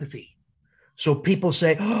love and empathy. So people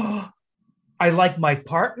say, oh, I like my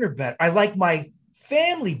partner better. I like my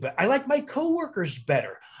family better. I like my coworkers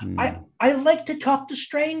better. I like to talk to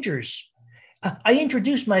strangers. I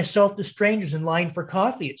introduce myself to strangers in line for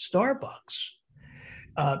coffee at Starbucks.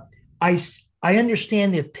 I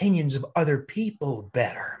understand the opinions of other people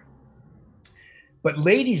better. But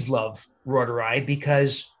ladies love reuteri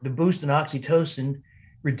because the boost in oxytocin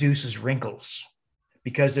reduces wrinkles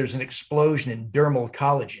because there's an explosion in dermal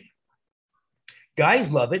collagen.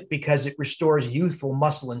 Guys love it because it restores youthful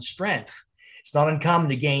muscle and strength. It's not uncommon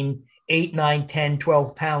to gain 8, 9, 10,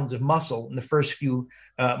 12 pounds of muscle in the first few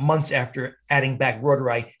months after adding back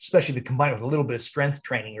reuteri, especially if you combine it with a little bit of strength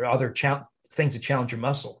training or other things that challenge your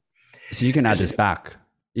muscle. So you can add this back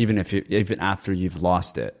even after you've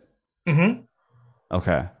lost it. Mm-hmm.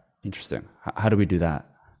 Okay, interesting. How do we do that?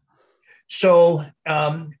 So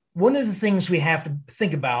one of the things we have to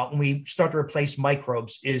think about when we start to replace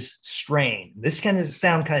microbes is strain. This kind of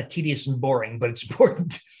sound kind of tedious and boring, but it's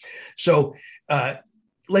important. So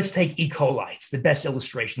let's take E. coli. It's the best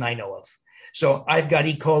illustration I know of. So I've got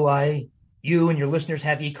E. coli. You and your listeners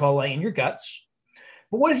have E. coli in your guts.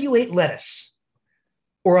 But what if you ate lettuce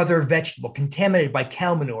or other vegetable contaminated by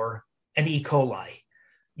cow manure and E. coli?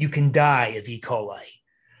 You can die of E. coli.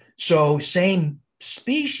 So same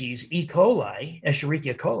species, E. coli,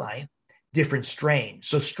 Escherichia coli, different strain.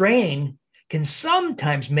 So strain can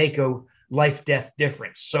sometimes make a life-death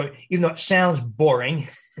difference. So even though it sounds boring,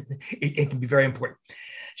 it can be very important.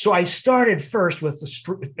 So I started first with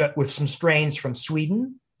some strains from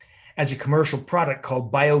Sweden as a commercial product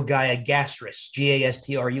called BioGaia Gastrus,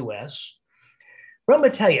 Gastrus. But I'm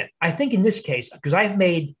going to tell you, I think in this case, because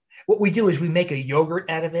what we do is we make a yogurt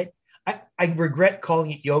out of it. I regret calling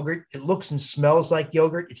it yogurt. It looks and smells like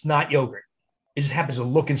yogurt. It's not yogurt. It just happens to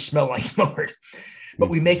look and smell like yogurt. But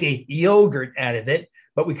we make a yogurt out of it,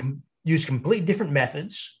 but we can use completely different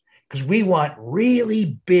methods because we want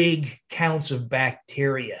really big counts of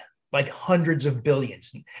bacteria, like hundreds of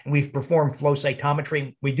billions. And we've performed flow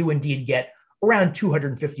cytometry. We do indeed get around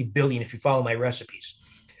 250 billion if you follow my recipes.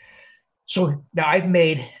 So now I've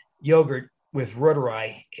made yogurt with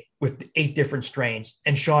reuteri with 8 different strains.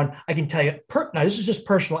 And Sean, I can tell you, now this is just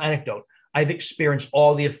personal anecdote. I've experienced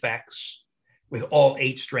all the effects with all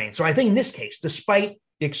 8 strains. So I think in this case, despite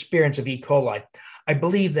the experience of E. coli, I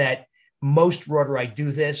believe that most reuteri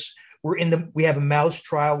do this. We have a mouse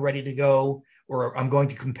trial ready to go, where I'm going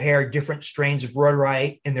to compare different strains of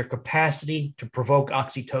reuteri and their capacity to provoke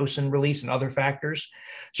oxytocin release and other factors.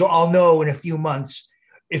 So I'll know in a few months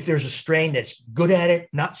if there's a strain that's good at it,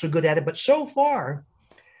 not so good at it, but so far.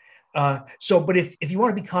 But if you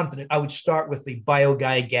want to be confident, I would start with the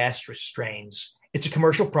BioGaia Gastrus strains. It's a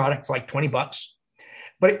commercial product, it's like $20,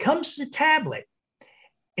 but it comes as a tablet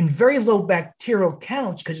in very low bacterial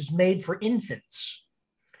counts because it's made for infants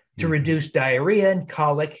to reduce diarrhea and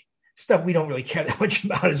colic, stuff we don't really care that much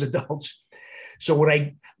about as adults. So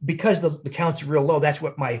because the counts are real low, that's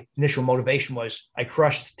what my initial motivation was. I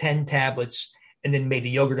crushed 10 tablets and then made a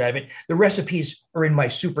yogurt out of it. The recipes are in my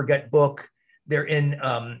Super Gut book. They're in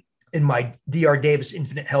my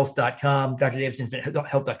drdavisinfinitehealth.com,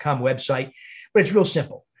 drdavisinfinitehealth.com website. But it's real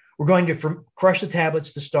simple. We're going to crush the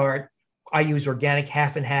tablets to start. I use organic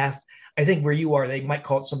half and half. I think where you are, they might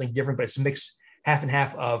call it something different, but it's a mix half and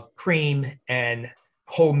half of cream and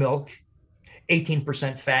whole milk,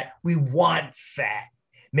 18% fat. We want fat.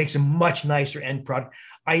 Makes a much nicer end product.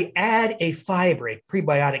 I add a fiber, a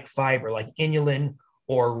prebiotic fiber like inulin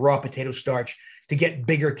or raw potato starch to get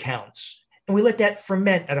bigger counts. And we let that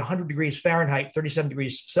ferment at 100 degrees Fahrenheit, 37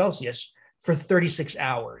 degrees Celsius for 36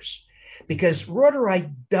 hours. Because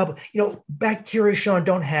Reuteri double, bacteria, Sean,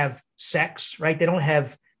 don't have sex, right? They don't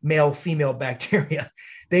have male, female bacteria.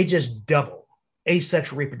 They just double.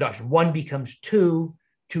 Asexual reproduction. 1 becomes 2,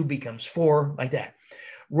 2 becomes 4, like that.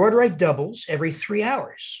 Reuteri doubles every 3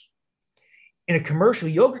 hours. In a commercial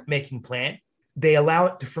yogurt making plant, they allow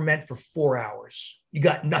it to ferment for 4 hours. You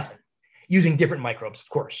got nothing, using different microbes, of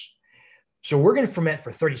course. So we're going to ferment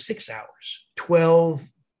for 36 hours, 12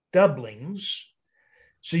 doublings.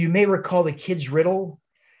 So you may recall the kid's riddle.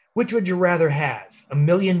 Which would you rather have, $1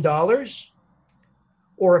 million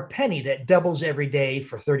or a penny that doubles every day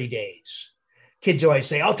for 30 days? Kids always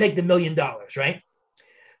say, I'll take the $1 million, right?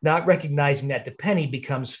 Not recognizing that the penny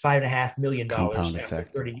becomes $5.5 million Compound after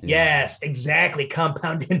effect. 30. Yeah. Yes, exactly.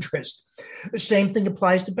 Compound interest. The same thing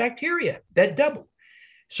applies to bacteria that double.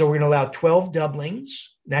 So we're going to allow 12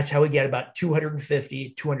 doublings. That's how we get about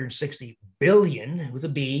 250, 260 billion with a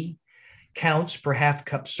B counts per half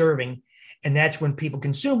cup serving. And that's when people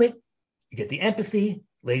consume it. You get the empathy.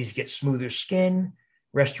 Ladies get smoother skin,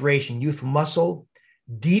 restoration, youthful muscle,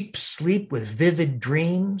 deep sleep with vivid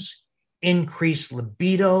dreams, increased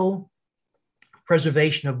libido,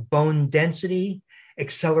 preservation of bone density,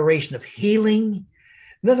 acceleration of healing.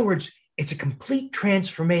 In other words, it's a complete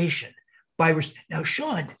transformation. Now,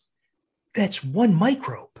 Sean, that's one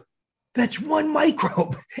microbe. That's one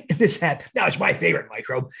microbe in this hat. Now, it's my favorite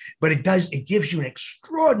microbe, but it gives you an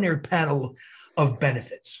extraordinary panel of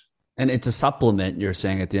benefits. And it's a supplement, you're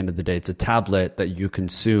saying, at the end of the day. It's a tablet that you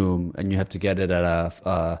consume, and you have to get it at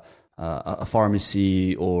a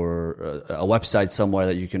pharmacy or a website somewhere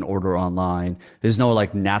that you can order online. There's no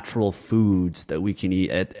natural foods that we can eat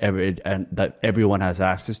and that everyone has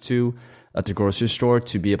access to at the grocery store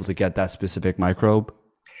to be able to get that specific microbe.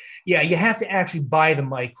 Yeah, you have to actually buy the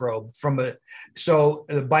microbe the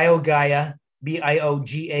BioGaia,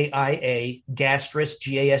 BioGaia, Gastrus,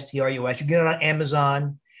 Gastrus. You get it on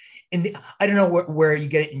Amazon. I don't know where you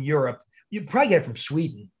get it in Europe. You probably get it from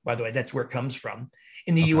Sweden, by the way. That's where it comes from.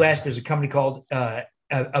 In the US, there's a company called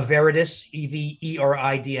Everidis,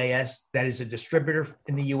 Everidis, that is a distributor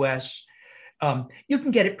in the US. You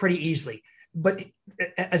can get it pretty easily. But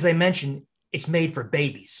as I mentioned, it's made for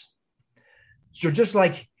babies. So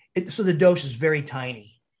so the dose is very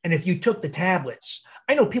tiny. And if you took the tablets,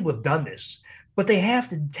 I know people have done this, but they have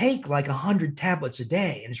to take 100 tablets a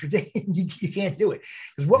day. And it's ridiculous. You can't do it.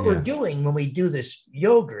 Because what we're doing when we do this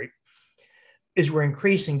yogurt is we're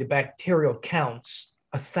increasing the bacterial counts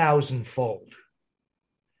 1,000-fold.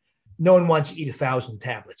 No one wants to eat 1,000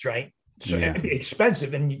 tablets, right? So it'd be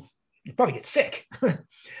expensive and you probably get sick.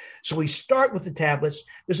 So we start with the tablets.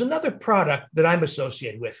 There's another product that I'm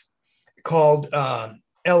associated with called LR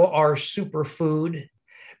Superfood,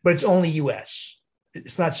 but it's only US.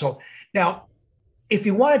 It's not sold. Now, if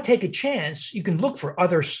you want to take a chance, you can look for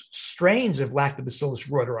other strains of Lactobacillus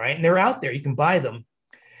reuteri, and they're out there. You can buy them.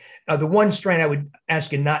 The one strain I would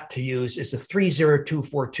ask you not to use is the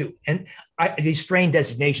 30242. And these strain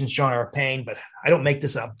designations, Sean, are a pain, but I don't make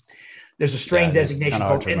this up. There's a strain designation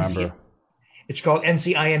called NC. It's called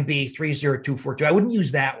NCIMB 30242. I wouldn't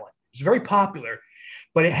use that one. It's very popular,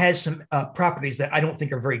 but it has some properties that I don't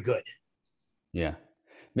think are very good. Yeah.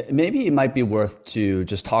 Maybe it might be worth to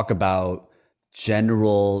just talk about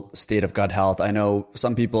general state of gut health. I know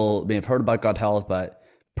some people may have heard about gut health, but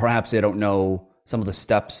perhaps they don't know some of the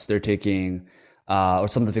steps they're taking or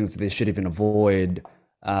some of the things that they should even avoid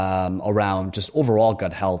around just overall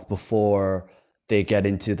gut health before they get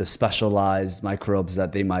into the specialized microbes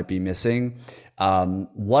that they might be missing. Number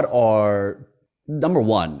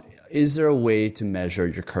one, is there a way to measure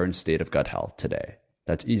your current state of gut health today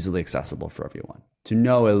that's easily accessible for everyone to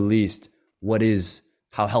know at least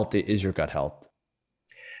how healthy is your gut health?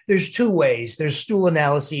 There's two ways. There's stool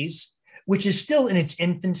analyses, which is still in its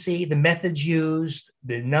infancy. The methods used,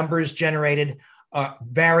 the numbers generated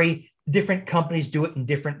vary. Different companies do it in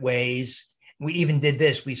different ways. We even did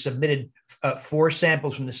this. We submitted 4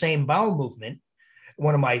 samples from the same bowel movement.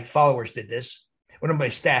 One of my followers did this One of my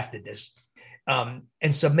staff did this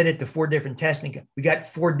and submitted to 4 different testing. We got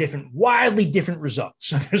 4 different, wildly different results.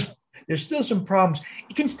 So there's still some problems.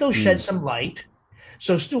 It can still shed some light.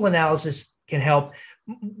 So stool analysis can help.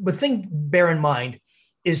 But bear in mind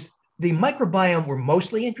is the microbiome we're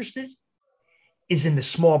mostly interested is in the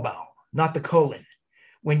small bowel, not the colon.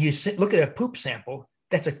 When you look at a poop sample,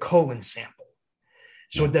 that's a colon sample.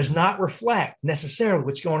 So it does not reflect necessarily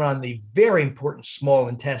what's going on in the very important small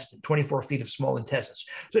intestine, 24 feet of small intestines.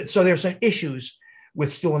 So there's some issues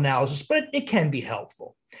with stool analysis, but it can be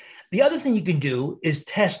helpful. The other thing you can do is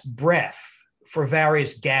test breath for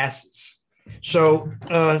various gases. So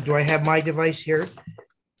do I have my device here?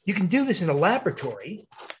 You can do this in a laboratory,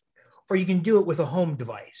 or you can do it with a home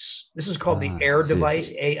device. This is called the AIRE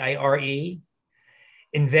device, AIRE,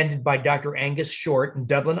 invented by Dr. Angus Short in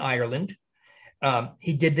Dublin, Ireland.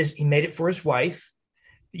 He did this, he made it for his wife.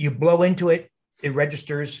 You blow into it, it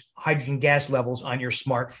registers hydrogen gas levels on your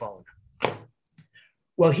smartphone.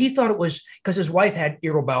 Well, he thought it was because his wife had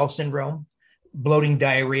irritable bowel syndrome, bloating,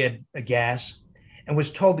 diarrhea, gas, and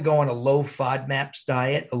was told to go on a low FODMAPs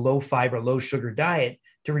diet, a low fiber, low sugar diet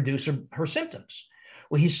to reduce her symptoms.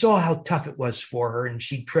 Well, he saw how tough it was for her, and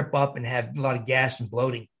she'd trip up and have a lot of gas and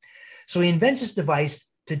bloating. So he invents this device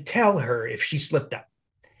to tell her if she slipped up.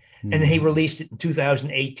 And then he released it in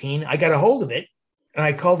 2018. I got a hold of it and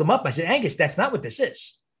I called him up. I said, Angus, that's not what this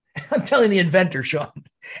is. I'm telling the inventor, Sean.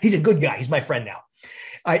 He's a good guy. He's my friend now.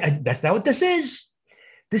 That's not what this is.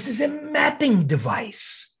 This is a mapping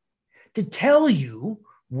device to tell you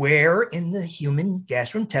where in the human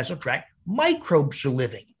gastrointestinal tract microbes are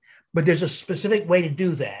living. But there's a specific way to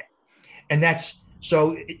do that. And that's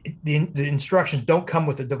so the instructions don't come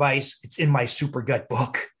with the device. It's in my Super Gut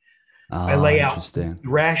book. I lay out the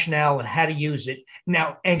rationale and how to use it.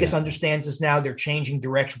 Now, Angus understands this now. They're changing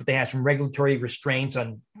direction, but they have some regulatory restraints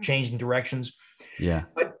on changing directions. Yeah.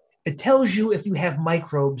 But it tells you if you have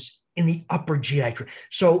microbes in the upper GI tract.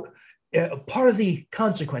 So part of the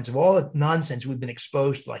consequence of all the nonsense we've been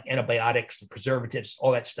exposed to, like antibiotics and preservatives,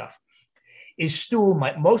 all that stuff, is stool,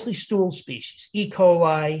 mostly stool species. E.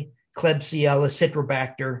 coli, Klebsiella,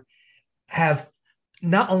 Citrobacter have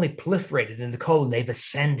not only proliferated in the colon, they've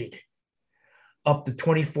ascended up to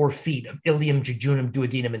 24 feet of ileum, jejunum,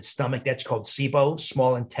 duodenum, and stomach. That's called SIBO,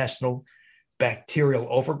 small intestinal bacterial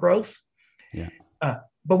overgrowth. Yeah.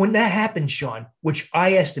 But when that happens, Sean, which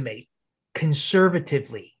I estimate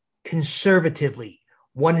conservatively,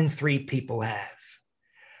 1 in 3 people have.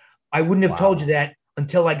 I wouldn't have told you that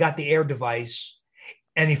until I got the AIRE device.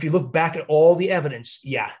 And if you look back at all the evidence,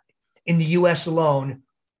 in the US alone,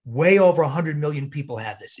 way over 100 million people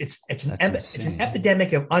have this. It's an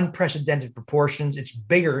epidemic of unprecedented proportions. It's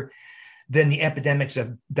bigger than the epidemics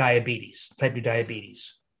of diabetes, type 2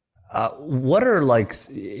 diabetes. What are I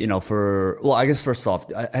guess first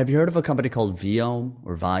off, have you heard of a company called Viome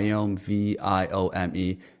or Viome,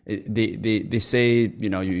 Viome? They say,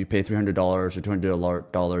 you pay $300 or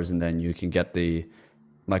 $200 and then you can get the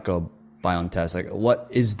microbiome test. Like, what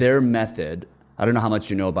is their method? I don't know how much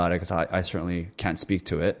you know about it because I certainly can't speak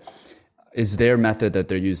to it. Is their method that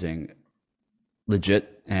they're using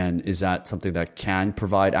legit? And is that something that can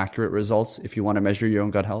provide accurate results if you want to measure your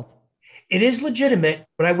own gut health? It is legitimate,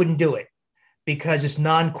 but I wouldn't do it because it's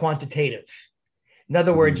non-quantitative. In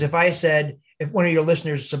other words, if one of your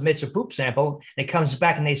listeners submits a poop sample and it comes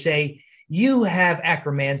back and they say, you have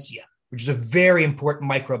Akkermansia, which is a very important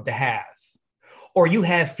microbe to have, or you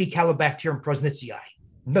have Faecalibacterium prausnitzii,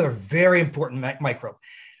 another very important microbe,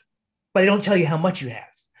 but they don't tell you how much you have.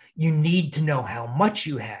 You need to know how much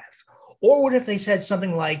you have. Or what if they said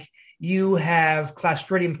something like you have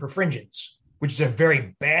Clostridium perfringens, which is a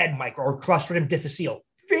very bad microbe, or Clostridium difficile,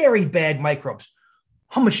 very bad microbes.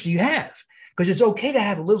 How much do you have? Because it's okay to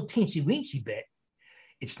have a little teensy weensy bit.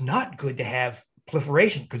 It's not good to have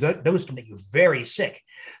proliferation because those can make you very sick.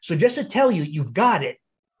 So just to tell you you've got it,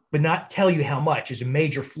 but not tell you how much is a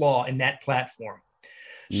major flaw in that platform.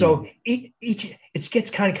 So it gets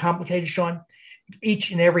kind of complicated, Sean.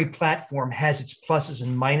 Each and every platform has its pluses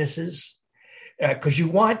and minuses because you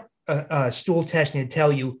want stool testing to tell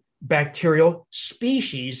you bacterial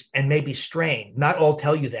species and maybe strain. Not all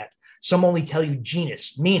tell you that. Some only tell you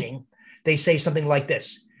genus, meaning they say something like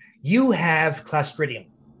this. You have Clostridium.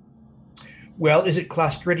 Well, is it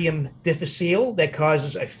Clostridium difficile that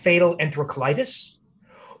causes a fatal enterocolitis?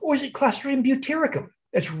 Or is it Clostridium butyricum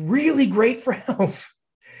that's really great for health?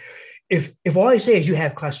 If all I say is you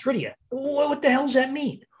have Clostridia, what the hell does that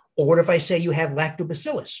mean? Or what if I say you have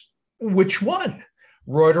Lactobacillus? Which one?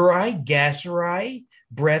 Reuteri, Gasseri,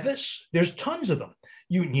 Brevis? There's tons of them.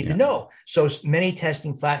 You need to know. So many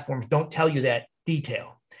testing platforms don't tell you that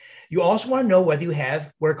detail. You also want to know whether you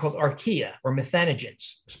have what are called archaea or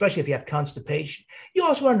methanogens, especially if you have constipation. You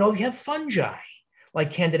also want to know if you have fungi like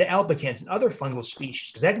Candida albicans and other fungal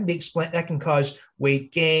species, because that can cause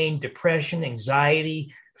weight gain, depression,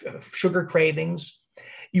 anxiety, sugar cravings.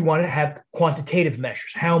 You want to have quantitative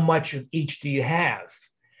measures. How much of each do you have?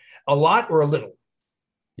 A lot or a little?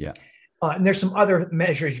 Yeah. And there's some other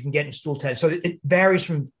measures you can get in stool tests. So it varies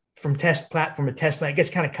from test platform to test plan. It gets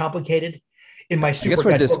kind of complicated. In my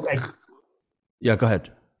super gut book, yeah, go ahead.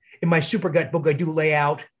 In my super gut book, I do lay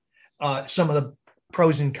out some of the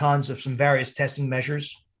pros and cons of some various testing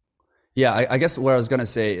measures. Yeah, I guess what I was going to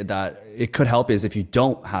say that it could help is if you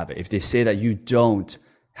don't have it. If they say that you don't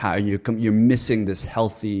have, you're missing this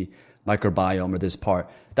healthy microbiome or this part,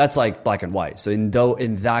 that's like black and white. So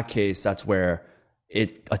in that case, that's where a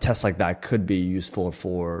test like that could be useful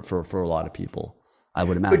for a lot of people, I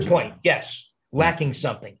would imagine. Good point. Yes. Lacking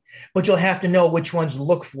something, but you'll have to know which ones to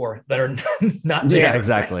look for that are not there. Yeah,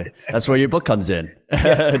 exactly. That's where your book comes in,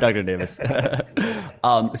 Dr. Davis.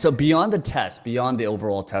 So beyond the test, beyond the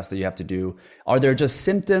overall test that you have to do, are there just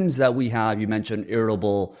symptoms that we have? You mentioned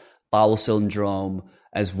irritable bowel syndrome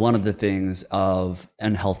as one of the things of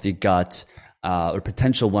unhealthy gut, or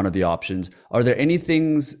potential one of the options. Are there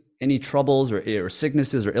any troubles or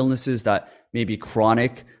sicknesses or illnesses that may be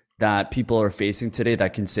chronic that people are facing today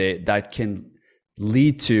that can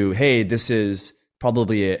lead to, hey, this is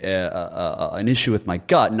probably an issue with my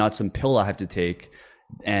gut, not some pill I have to take,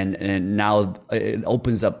 and now it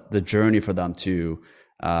opens up the journey for them to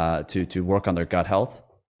work on their gut health?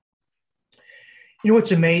 You know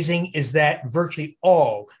what's amazing is that virtually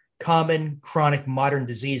all common chronic modern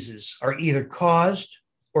diseases are either caused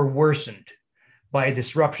or worsened by a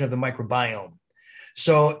disruption of the microbiome.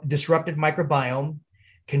 So disrupted microbiome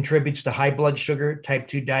contributes to high blood sugar, type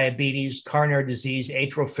 2 diabetes, coronary disease,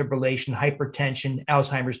 atrial fibrillation, hypertension,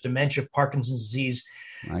 Alzheimer's, dementia, Parkinson's disease,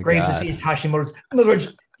 Graves' disease, Hashimoto's. In other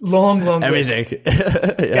words, long everything.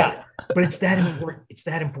 Yeah, but it's that important. It's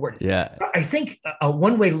that important. Yeah. I think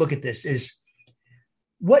one way to look at this is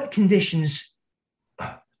what conditions,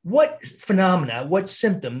 what phenomena, what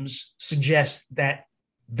symptoms suggest that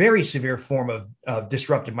very severe form of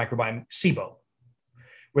disrupted microbiome, SIBO,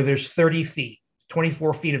 where there's 30 feet.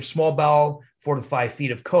 24 feet of small bowel, 4 to 5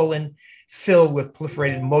 feet of colon, filled with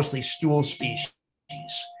proliferated, mostly stool species.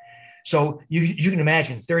 So you can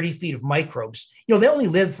imagine 30 feet of microbes. They only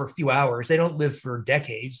live for a few hours. They don't live for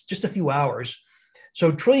decades, just a few hours.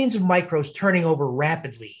 So trillions of microbes turning over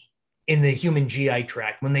rapidly in the human GI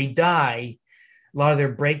tract. When they die, a lot of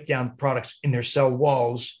their breakdown products in their cell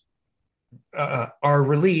walls are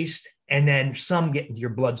released, and then some get into your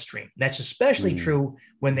bloodstream. That's especially true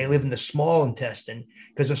when they live in the small intestine,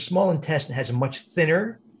 because the small intestine has a much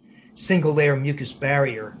thinner single layer mucus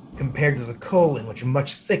barrier compared to the colon, which is a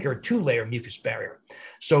much thicker 2-layer mucus barrier.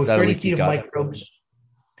 So 30 feet of microbes,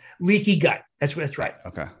 leaky gut. That's right.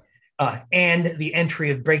 Okay. And the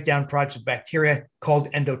entry of breakdown products of bacteria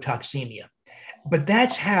called endotoxemia. But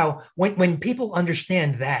that's how, when people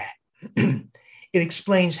understand that, it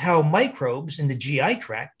explains how microbes in the GI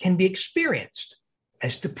tract can be experienced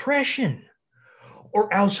as depression or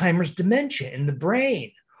Alzheimer's dementia in the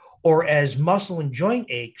brain, or as muscle and joint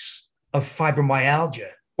aches of fibromyalgia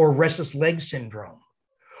or restless leg syndrome,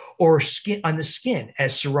 or skin on the skin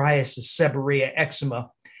as psoriasis, seborrhea, eczema,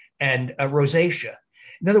 and rosacea.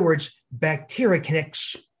 In other words, bacteria can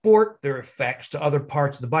export their effects to other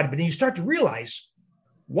parts of the body, but then you start to realize,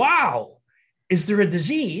 wow, is there a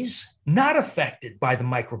disease not affected by the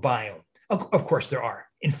microbiome? Of course, there are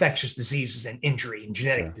infectious diseases and injury and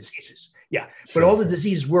genetic diseases. Yeah. But all the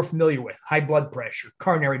diseases we're familiar with, high blood pressure,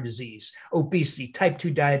 coronary disease, obesity, type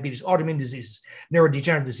 2 diabetes, autoimmune diseases,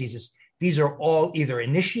 neurodegenerative diseases, these are all either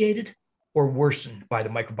initiated or worsened by the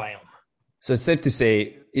microbiome. So it's safe to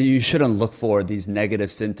say you shouldn't look for these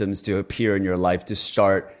negative symptoms to appear in your life to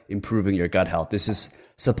start improving your gut health. This is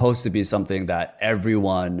supposed to be something that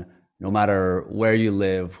everyone, no matter where you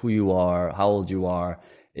live, who you are, how old you are,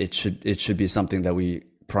 it should be something that we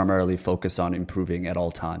primarily focus on improving at all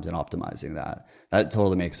times and optimizing that. That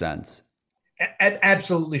totally makes sense.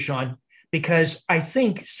 Absolutely, Sean, because I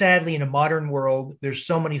think sadly in a modern world, there's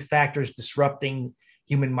so many factors disrupting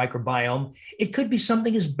human microbiome. It could be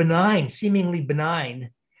something as benign, seemingly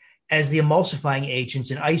benign, as the emulsifying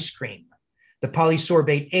agents in ice cream. The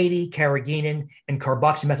polysorbate 80, carrageenan, and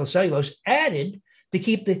carboxymethylcellulose added to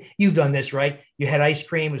keep you've done this, right? You had ice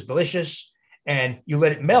cream, it was delicious, and you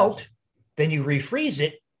let it melt, then you refreeze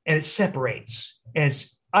it, and it separates. And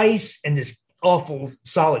it's ice and this awful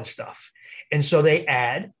solid stuff. And so they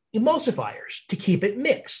add emulsifiers to keep it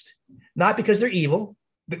mixed, not because they're evil,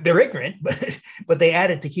 they're ignorant, but they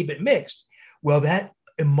add it to keep it mixed. Well, that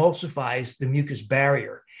emulsifies the mucus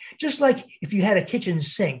barrier. Just like if you had a kitchen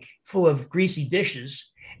sink full of greasy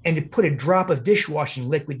dishes and you put a drop of dishwashing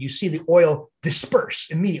liquid, you see the oil disperse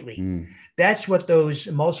immediately. That's what those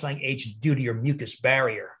emulsifying agents do to your mucus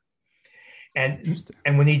barrier. And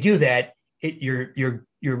when you do that,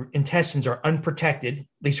 your intestines are unprotected, at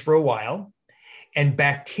least for a while, and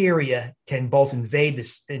bacteria can both invade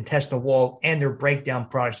the intestinal wall and their breakdown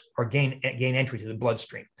products or gain entry to the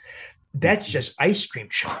bloodstream. That's just ice cream,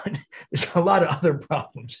 Sean. There's a lot of other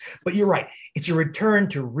problems, but you're right. It's a return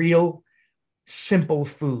to real simple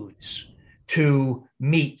foods, to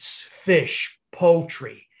meats, fish,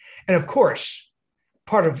 poultry. And of course,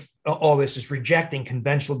 part of all this is rejecting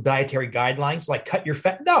conventional dietary guidelines like cut your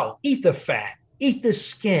fat. No, eat the fat, eat the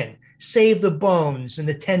skin, save the bones and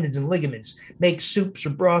the tendons and ligaments, make soups or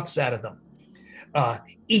broths out of them.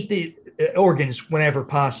 Eat the organs whenever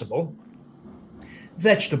possible.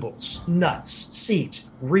 Vegetables, nuts, seeds,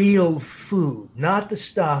 real food, not the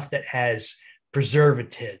stuff that has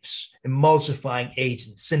preservatives, emulsifying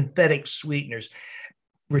agents, synthetic sweeteners.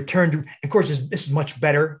 Return to, of course, this is much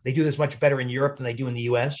better. They do this much better in Europe than they do in the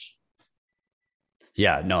US.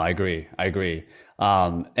 Yeah, no, I agree.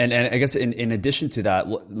 And I guess in addition to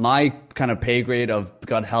that, my kind of pay grade of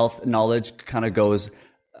gut health knowledge kind of goes,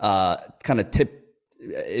 it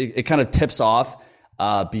kind of tips off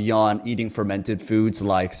beyond eating fermented foods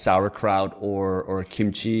like sauerkraut or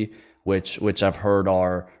kimchi, which I've heard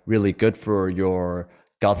are really good for your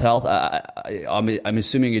gut health. I'm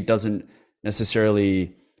assuming it doesn't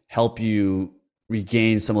necessarily help you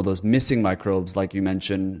regain some of those missing microbes, like you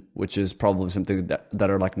mentioned, which is probably something that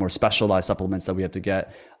are like more specialized supplements that we have to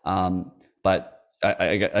get. But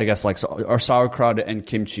I guess like our sauerkraut and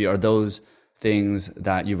kimchi are those things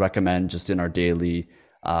that you recommend just in our daily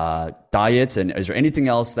diets. And is there anything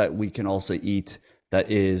else that we can also eat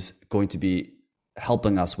that is going to be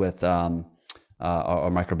helping us with our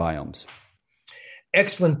microbiomes?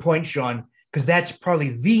 Excellent point, Sean, because that's probably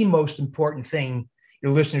the most important thing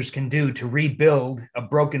your listeners can do to rebuild a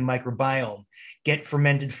broken microbiome. Get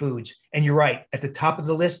fermented foods. And you're right, at the top of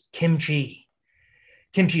the list, kimchi.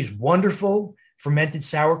 Kimchi is wonderful. Fermented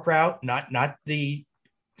sauerkraut, not the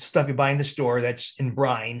stuff you buy in the store that's in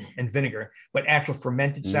brine and vinegar, but actual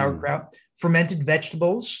fermented sauerkraut. Fermented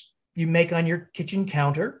vegetables you make on your kitchen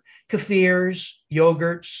counter, kefirs,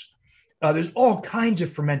 yogurts. There's all kinds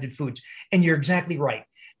of fermented foods. And you're exactly right.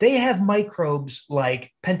 They have microbes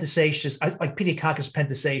like Pentacetius, like Pediococcus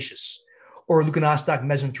pentacetius or Leuconostoc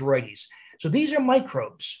mesenteroides. So these are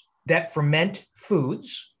microbes that ferment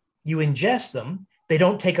foods. You ingest them. They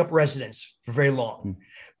don't take up residence for very long.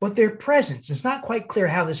 But their presence, it's not quite clear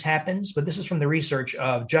how this happens, but this is from the research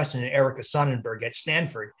of Justin and Erica Sonnenberg at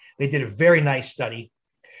Stanford. They did a very nice study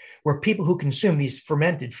where people who consume these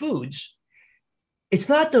fermented foods, it's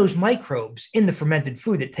not those microbes in the fermented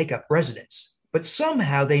food that take up residence, but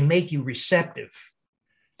somehow they make you receptive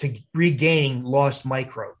to regaining lost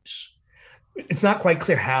microbes. It's not quite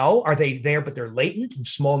clear how. Are they there, but they're latent in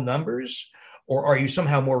small numbers? Or are you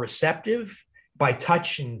somehow more receptive by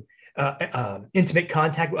touch and intimate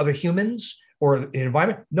contact with other humans or the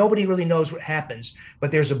environment? Nobody really knows what happens,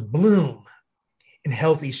 but there's a bloom in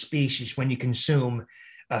healthy species when you consume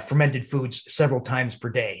fermented foods several times per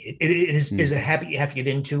day. It is a habit you have to get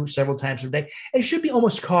into several times per day. And it should be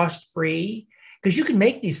almost cost-free because you can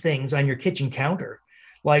make these things on your kitchen counter.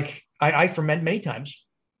 Like I ferment many times,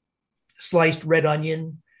 sliced red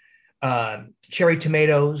onion, cherry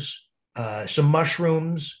tomatoes, some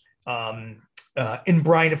mushrooms, in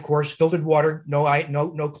brine, of course, filtered water,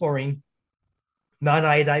 no chlorine,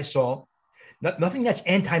 non-iodized salt, nothing that's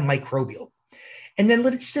antimicrobial. And then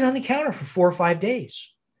let it sit on the counter for 4 or 5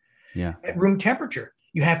 days. Yeah. At room temperature.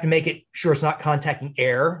 You have to make it sure it's not contacting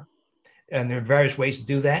air. And there are various ways to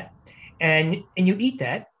do that. And you eat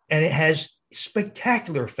that, and it has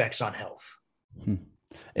spectacular effects on health.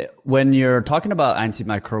 When you're talking about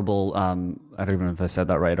antimicrobial, I don't even know if I said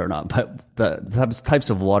that right or not, but the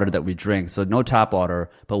types of water that we drink, so no tap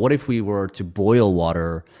water, but what if we were to boil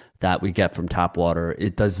water that we get from tap water?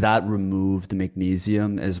 Does that remove the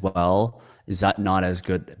magnesium as well? Is that not as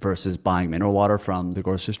good versus buying mineral water from the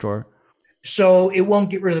grocery store? So it won't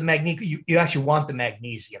get rid of the magnesium. You actually want the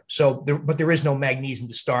magnesium. But there is no magnesium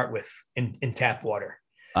to start with in tap water.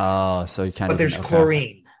 Oh, so you can't. But there's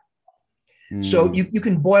chlorine. So you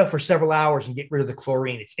can boil for several hours and get rid of the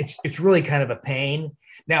chlorine. It's really kind of a pain.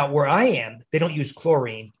 Now, where I am, they don't use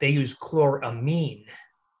chlorine. They use chloramine,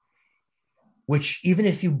 which even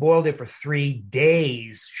if you boiled it for 3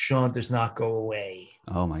 days, Sean, does not go away.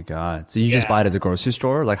 Oh my God. So you just buy it at the grocery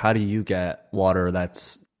store? Like, how do you get water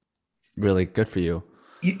that's really good for you.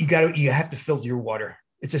 You have to filter your water.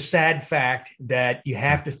 It's a sad fact that you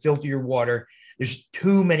have to filter your water. There's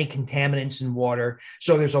too many contaminants in water.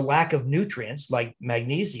 So there's a lack of nutrients like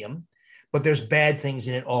magnesium, but there's bad things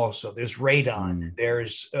in it also. There's radon,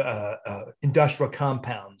 there's industrial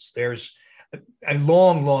compounds, there's a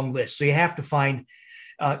long, long list. So you have to find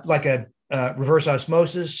like a reverse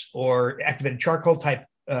osmosis or activated charcoal type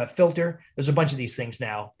filter. There's a bunch of these things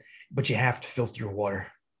now, but you have to filter your water.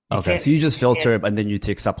 Okay, so you just filter it and then you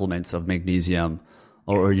take supplements of magnesium,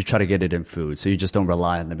 or you try to get it in food. So you just don't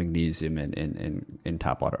rely on the magnesium in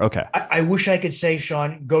tap water. Okay. I wish I could say,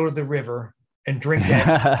 Sean, go to the river and drink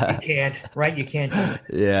that. You can't, right? You can't do it.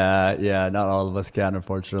 Yeah. Not all of us can,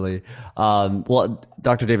 unfortunately. Well,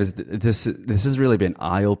 Dr. Davis, this has really been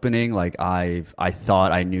eye-opening. Like I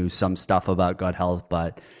thought I knew some stuff about gut health,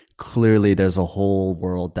 but clearly there's a whole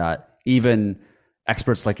world that even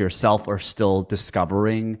experts like yourself are still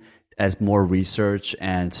discovering as more research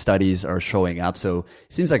and studies are showing up. So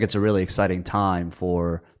it seems like it's a really exciting time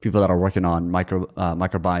for people that are working on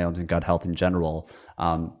microbiomes and gut health in general.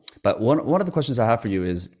 But one of the questions I have for you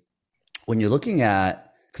is, when you're looking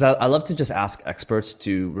at, because I love to just ask experts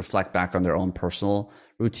to reflect back on their own personal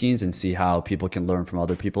routines and see how people can learn from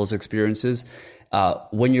other people's experiences.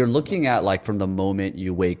 When you're looking at, like, from the moment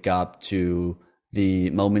you wake up to the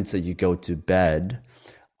moments that you go to bed,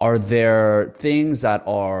 are there things that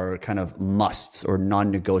are kind of musts or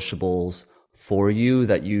non-negotiables for you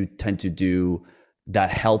that you tend to do that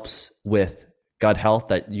helps with gut health,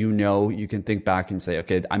 that you can think back and say,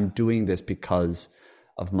 okay, I'm doing this because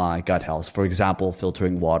of my gut health? For example,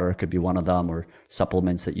 filtering water could be one of them, or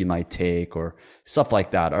supplements that you might take, or stuff like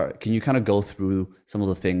that. Or can you kind of go through some of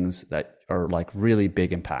the things that are like really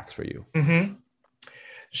big impacts for you? Mm-hmm.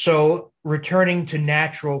 So returning to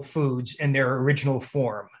natural foods in their original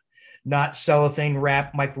form, not cellophane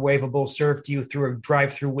wrap, microwavable, served to you through a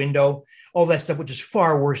drive-through window, all that stuff, which is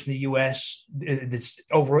far worse in the US, that's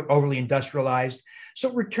overly industrialized. So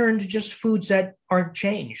return to just foods that aren't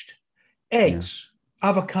changed. Eggs,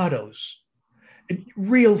 avocados,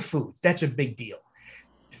 real food. That's a big deal.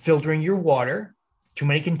 Filtering your water, too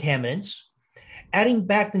many contaminants, adding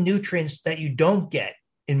back the nutrients that you don't get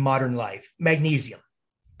in modern life, magnesium,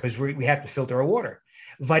 because we have to filter our water.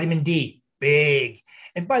 Vitamin D, big.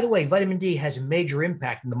 And by the way, vitamin D has a major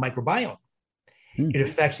impact on the microbiome. It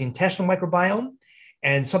affects the intestinal microbiome,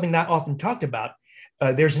 and something not often talked about,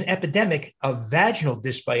 there's an epidemic of vaginal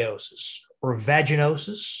dysbiosis or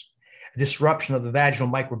vaginosis, disruption of the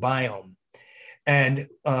vaginal microbiome. And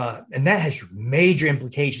that has major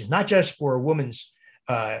implications, not just for a woman's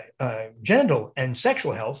genital and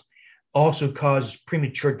sexual health, also causes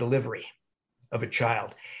premature delivery of a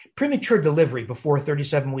child. Premature delivery before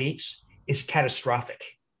 37 weeks is catastrophic,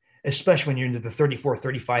 especially when you're into the 34,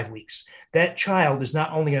 35 weeks. That child is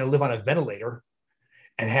not only going to live on a ventilator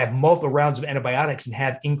and have multiple rounds of antibiotics and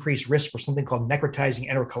have increased risk for something called necrotizing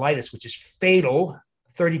enterocolitis, which is fatal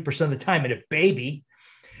 30% of the time in a baby,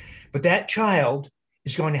 but that child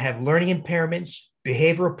is going to have learning impairments,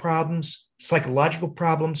 behavioral problems, psychological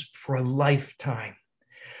problems for a lifetime.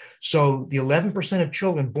 So the 11% of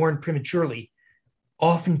children born prematurely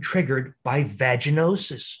often triggered by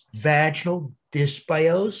vaginosis, vaginal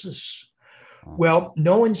dysbiosis. Well,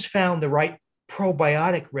 no one's found the right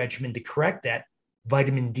probiotic regimen to correct that.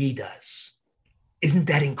 Vitamin D does. Isn't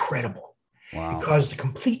that incredible? Wow. It caused a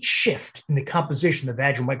complete shift in the composition of the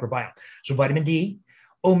vaginal microbiome. So vitamin D,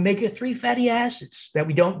 omega-3 fatty acids that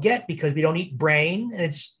we don't get because we don't eat brain, and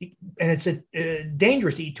it's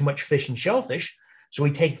dangerous to eat too much fish and shellfish. So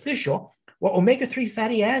we take fish oil. Well, omega-3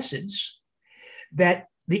 fatty acids, that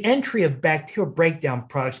the entry of bacterial breakdown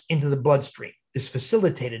products into the bloodstream is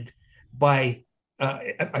facilitated by,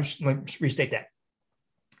 let me restate that.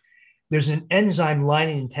 There's an enzyme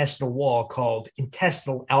lining the intestinal wall called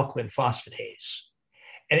intestinal alkaline phosphatase,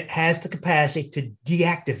 and it has the capacity to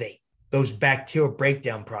deactivate those bacterial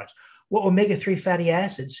breakdown products. Well, omega-3 fatty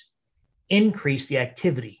acids increase the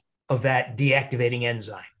of that deactivating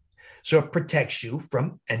enzyme. So it protects you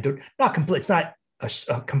from not complete, it's not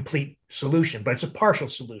a complete solution, but it's a partial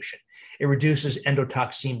solution. It reduces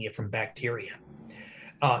endotoxemia from bacteria.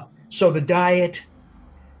 So the diet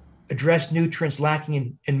addressed nutrients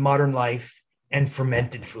lacking in modern life and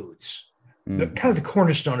fermented foods. Kind of the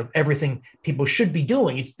cornerstone of everything people should be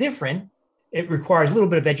doing. It's different. It requires a little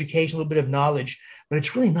bit of education, a little bit of knowledge, but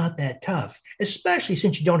it's really not that tough, especially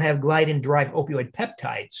since you don't have gliadin-derived opioid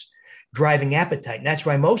peptides driving appetite. And that's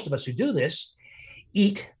why most of us who do this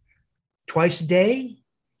eat twice a day,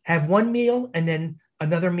 have one meal, and then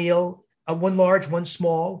another meal, one large, one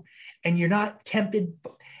small, and you're not tempted.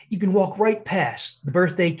 You can walk right past the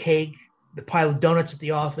birthday cake, the pile of donuts at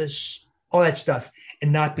the office, all that stuff,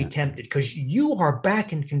 and not be tempted because you are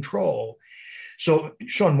back in control. So,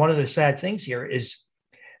 Sean, one of the sad things here is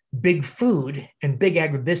big food and big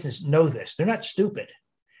agribusiness know this. They're not stupid.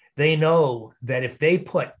 They know that if they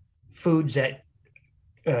put foods that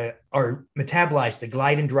are metabolized to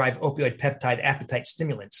gliadin-derived opioid peptide appetite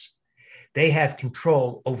stimulants, they have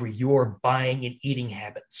control over your buying and eating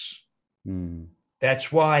habits.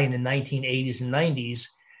 That's why in the 1980s and 90s,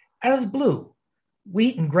 out of the blue,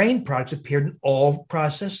 wheat and grain products appeared in all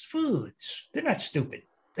processed foods. They're not stupid.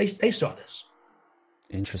 They saw this.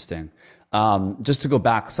 Interesting. Just to go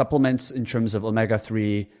back, supplements in terms of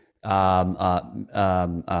omega-3,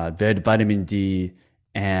 vitamin D,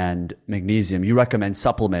 and magnesium. You recommend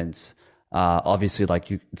supplements.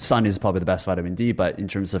 Obviously, sun is probably the best vitamin D, but in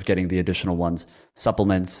terms of getting the additional ones,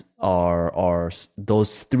 supplements are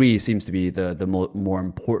those three seems to be the more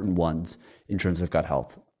important ones in terms of gut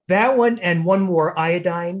health. That one and one more,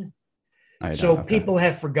 iodine. So okay. People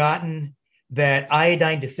have forgotten that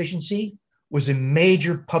iodine deficiency was a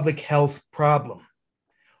major public health problem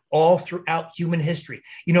all throughout human history.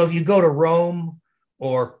 If you go to Rome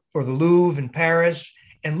or the Louvre in Paris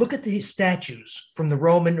and look at the statues from the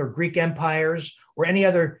Roman or Greek empires or any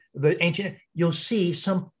other, the ancient, you'll see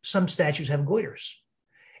some statues have goiters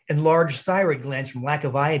and large thyroid glands from lack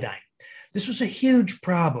of iodine. This was a huge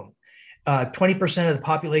problem. 20% of the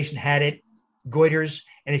population had it, goiters.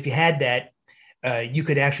 And if you had that, you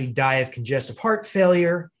could actually die of congestive heart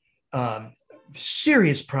failure,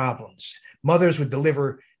 serious problems. Mothers would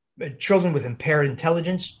deliver children with impaired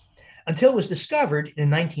intelligence until it was discovered in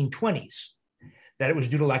the 1920s that it was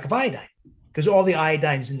due to lack of iodine because all the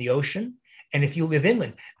iodine's in the ocean. And if you live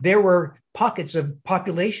inland, there were pockets of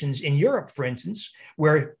populations in Europe, for instance,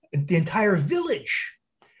 where the entire village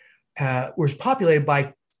was populated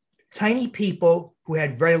by tiny people who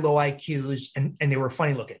had very low IQs and they were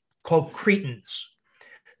funny looking, called cretins.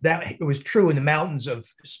 That it was true in the mountains of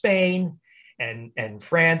Spain and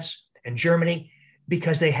France and Germany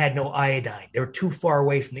because they had no iodine. They were too far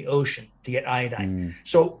away from the ocean to get iodine.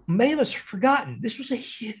 So many of us have forgotten this was a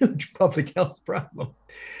huge public health problem.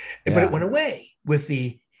 But it went away with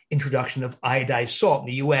the introduction of iodized salt in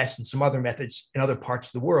the US and some other methods in other parts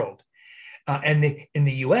of the world. In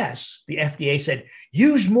the US, the FDA said,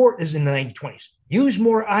 use more, this is in the 1920s, use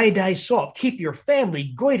more iodized salt, keep your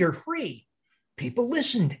family goiter free. People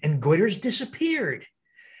listened and goiters disappeared.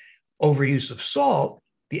 Overuse of salt,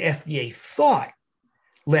 the FDA thought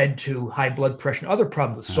led to high blood pressure and other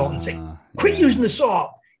problems with salt and saying, quit using the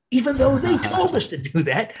salt. Even though they told us to do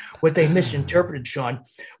that, what they misinterpreted, Sean,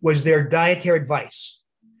 was their dietary advice.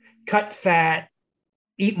 Cut fat,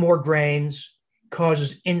 eat more grains,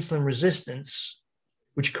 causes insulin resistance,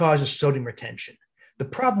 which causes sodium retention. The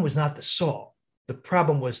problem was not the salt. The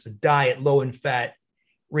problem was the diet, low in fat,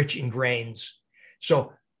 rich in grains.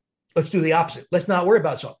 So let's do the opposite. Let's not worry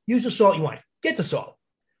about salt. Use the salt you want. Get the salt.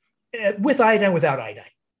 With iodine, without iodine.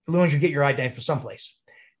 As long as you get your iodine from someplace.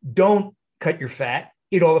 Don't cut your fat.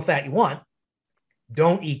 Eat all the fat you want.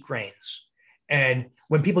 Don't eat grains. And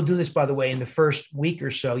when people do this, by the way, in the first week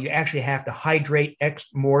or so, you actually have to hydrate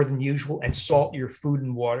more than usual and salt your food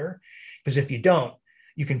and water. Because if you don't,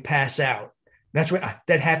 you can pass out. That's what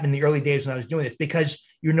that happened in the early days when I was doing this, because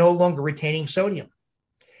you're no longer retaining sodium.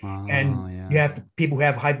 You have to, people who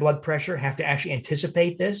have high blood pressure have to actually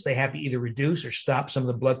anticipate this. They have to either reduce or stop some of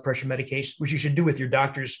the blood pressure medication, which you should do with your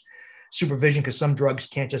doctor's supervision, because some drugs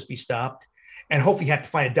can't just be stopped. And hopefully you have to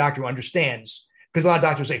find a doctor who understands, because a lot of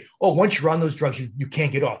doctors say, oh, once you're on those drugs, you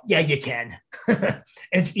can't get off. Yeah, you can.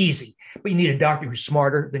 It's easy, but you need a doctor who's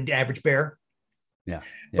smarter than the average bear.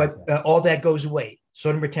 But all that goes away.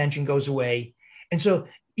 Sodium retention goes away. And so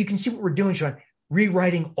you can see what we're doing, Sean,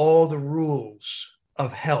 rewriting all the rules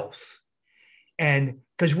of health. And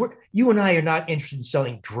because you and I are not interested in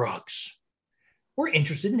selling drugs. We're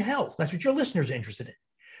interested in health. That's what your listeners are interested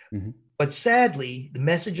in. Mm-hmm. But sadly, the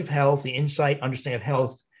message of health, the insight, understanding of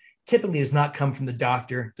health, typically does not come from the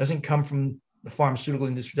doctor, doesn't come from the pharmaceutical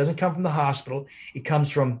industry, doesn't come from the hospital. It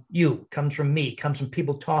comes from you, comes from me, comes from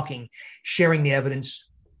people talking, sharing the evidence,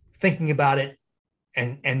 thinking about it,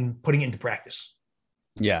 and putting it into practice.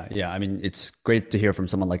 Yeah. I mean, it's great to hear from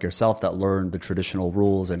someone like yourself that learned the traditional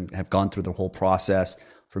rules and have gone through the whole process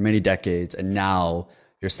for many decades. And now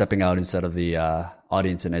you're stepping out instead of the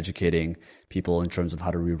audience and educating people in terms of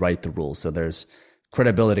how to rewrite the rules. So there's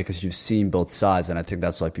credibility because you've seen both sides. And I think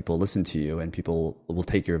that's why people listen to you and people will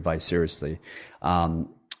take your advice seriously.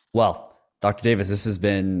 Well, Dr. Davis, this has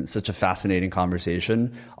been such a fascinating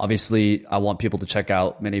conversation. Obviously, I want people to check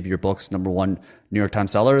out many of your books. Number one, New York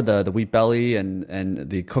Times seller, the Wheat Belly and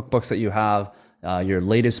the cookbooks that you have. Your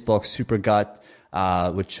latest book, Super Gut,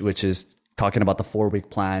 which is talking about the 4-week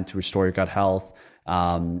plan to restore your gut health.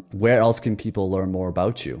 Where else can people learn more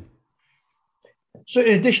about you? So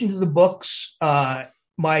in addition to the books,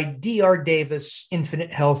 my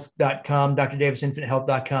drdavisinfinitehealth.com,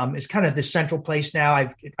 drdavisinfinitehealth.com is kind of the central place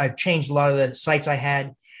now. I've changed a lot of the sites I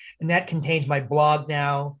had, and that contains my blog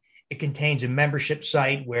now. It contains a membership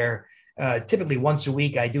site where typically once a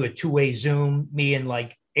week I do a 2-way Zoom, me and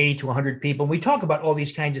like 80 to 100 people. And we talk about all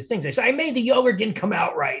these kinds of things. I say, I made the yogurt didn't come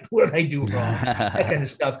out right. What did I do wrong? That kind of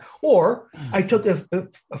stuff. Or I took a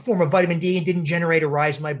form of vitamin D and didn't generate a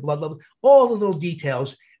rise in my blood level. All the little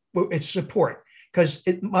details, it's support. Because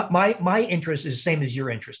my interest is the same as your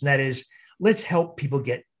interest. And that is, let's help people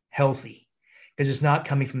get healthy because it's not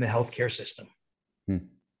coming from the healthcare system.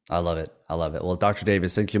 I love it. I love it. Well, Dr.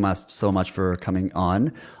 Davis, thank you so much for coming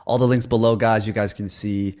on. All the links below, guys, you guys can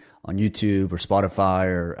see on YouTube or Spotify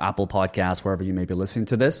or Apple Podcasts, wherever you may be listening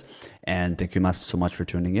to this. And thank you so much for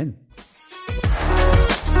tuning in.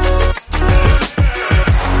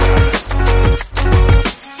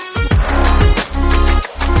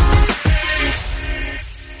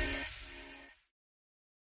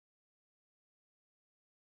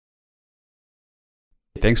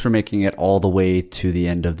 Thanks for making it all the way to the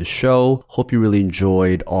end of the show. Hope you really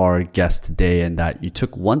enjoyed our guest today and that you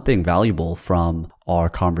took one thing valuable from our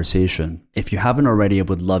conversation. If you haven't already, I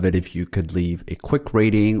would love it if you could leave a quick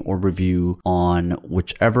rating or review on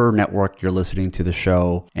whichever network you're listening to the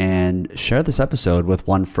show, and share this episode with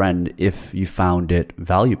one friend if you found it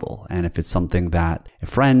valuable. And if it's something that a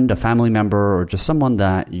friend, a family member, or just someone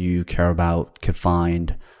that you care about could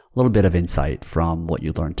find a little bit of insight from what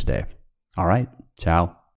you learned today. All right. Ciao.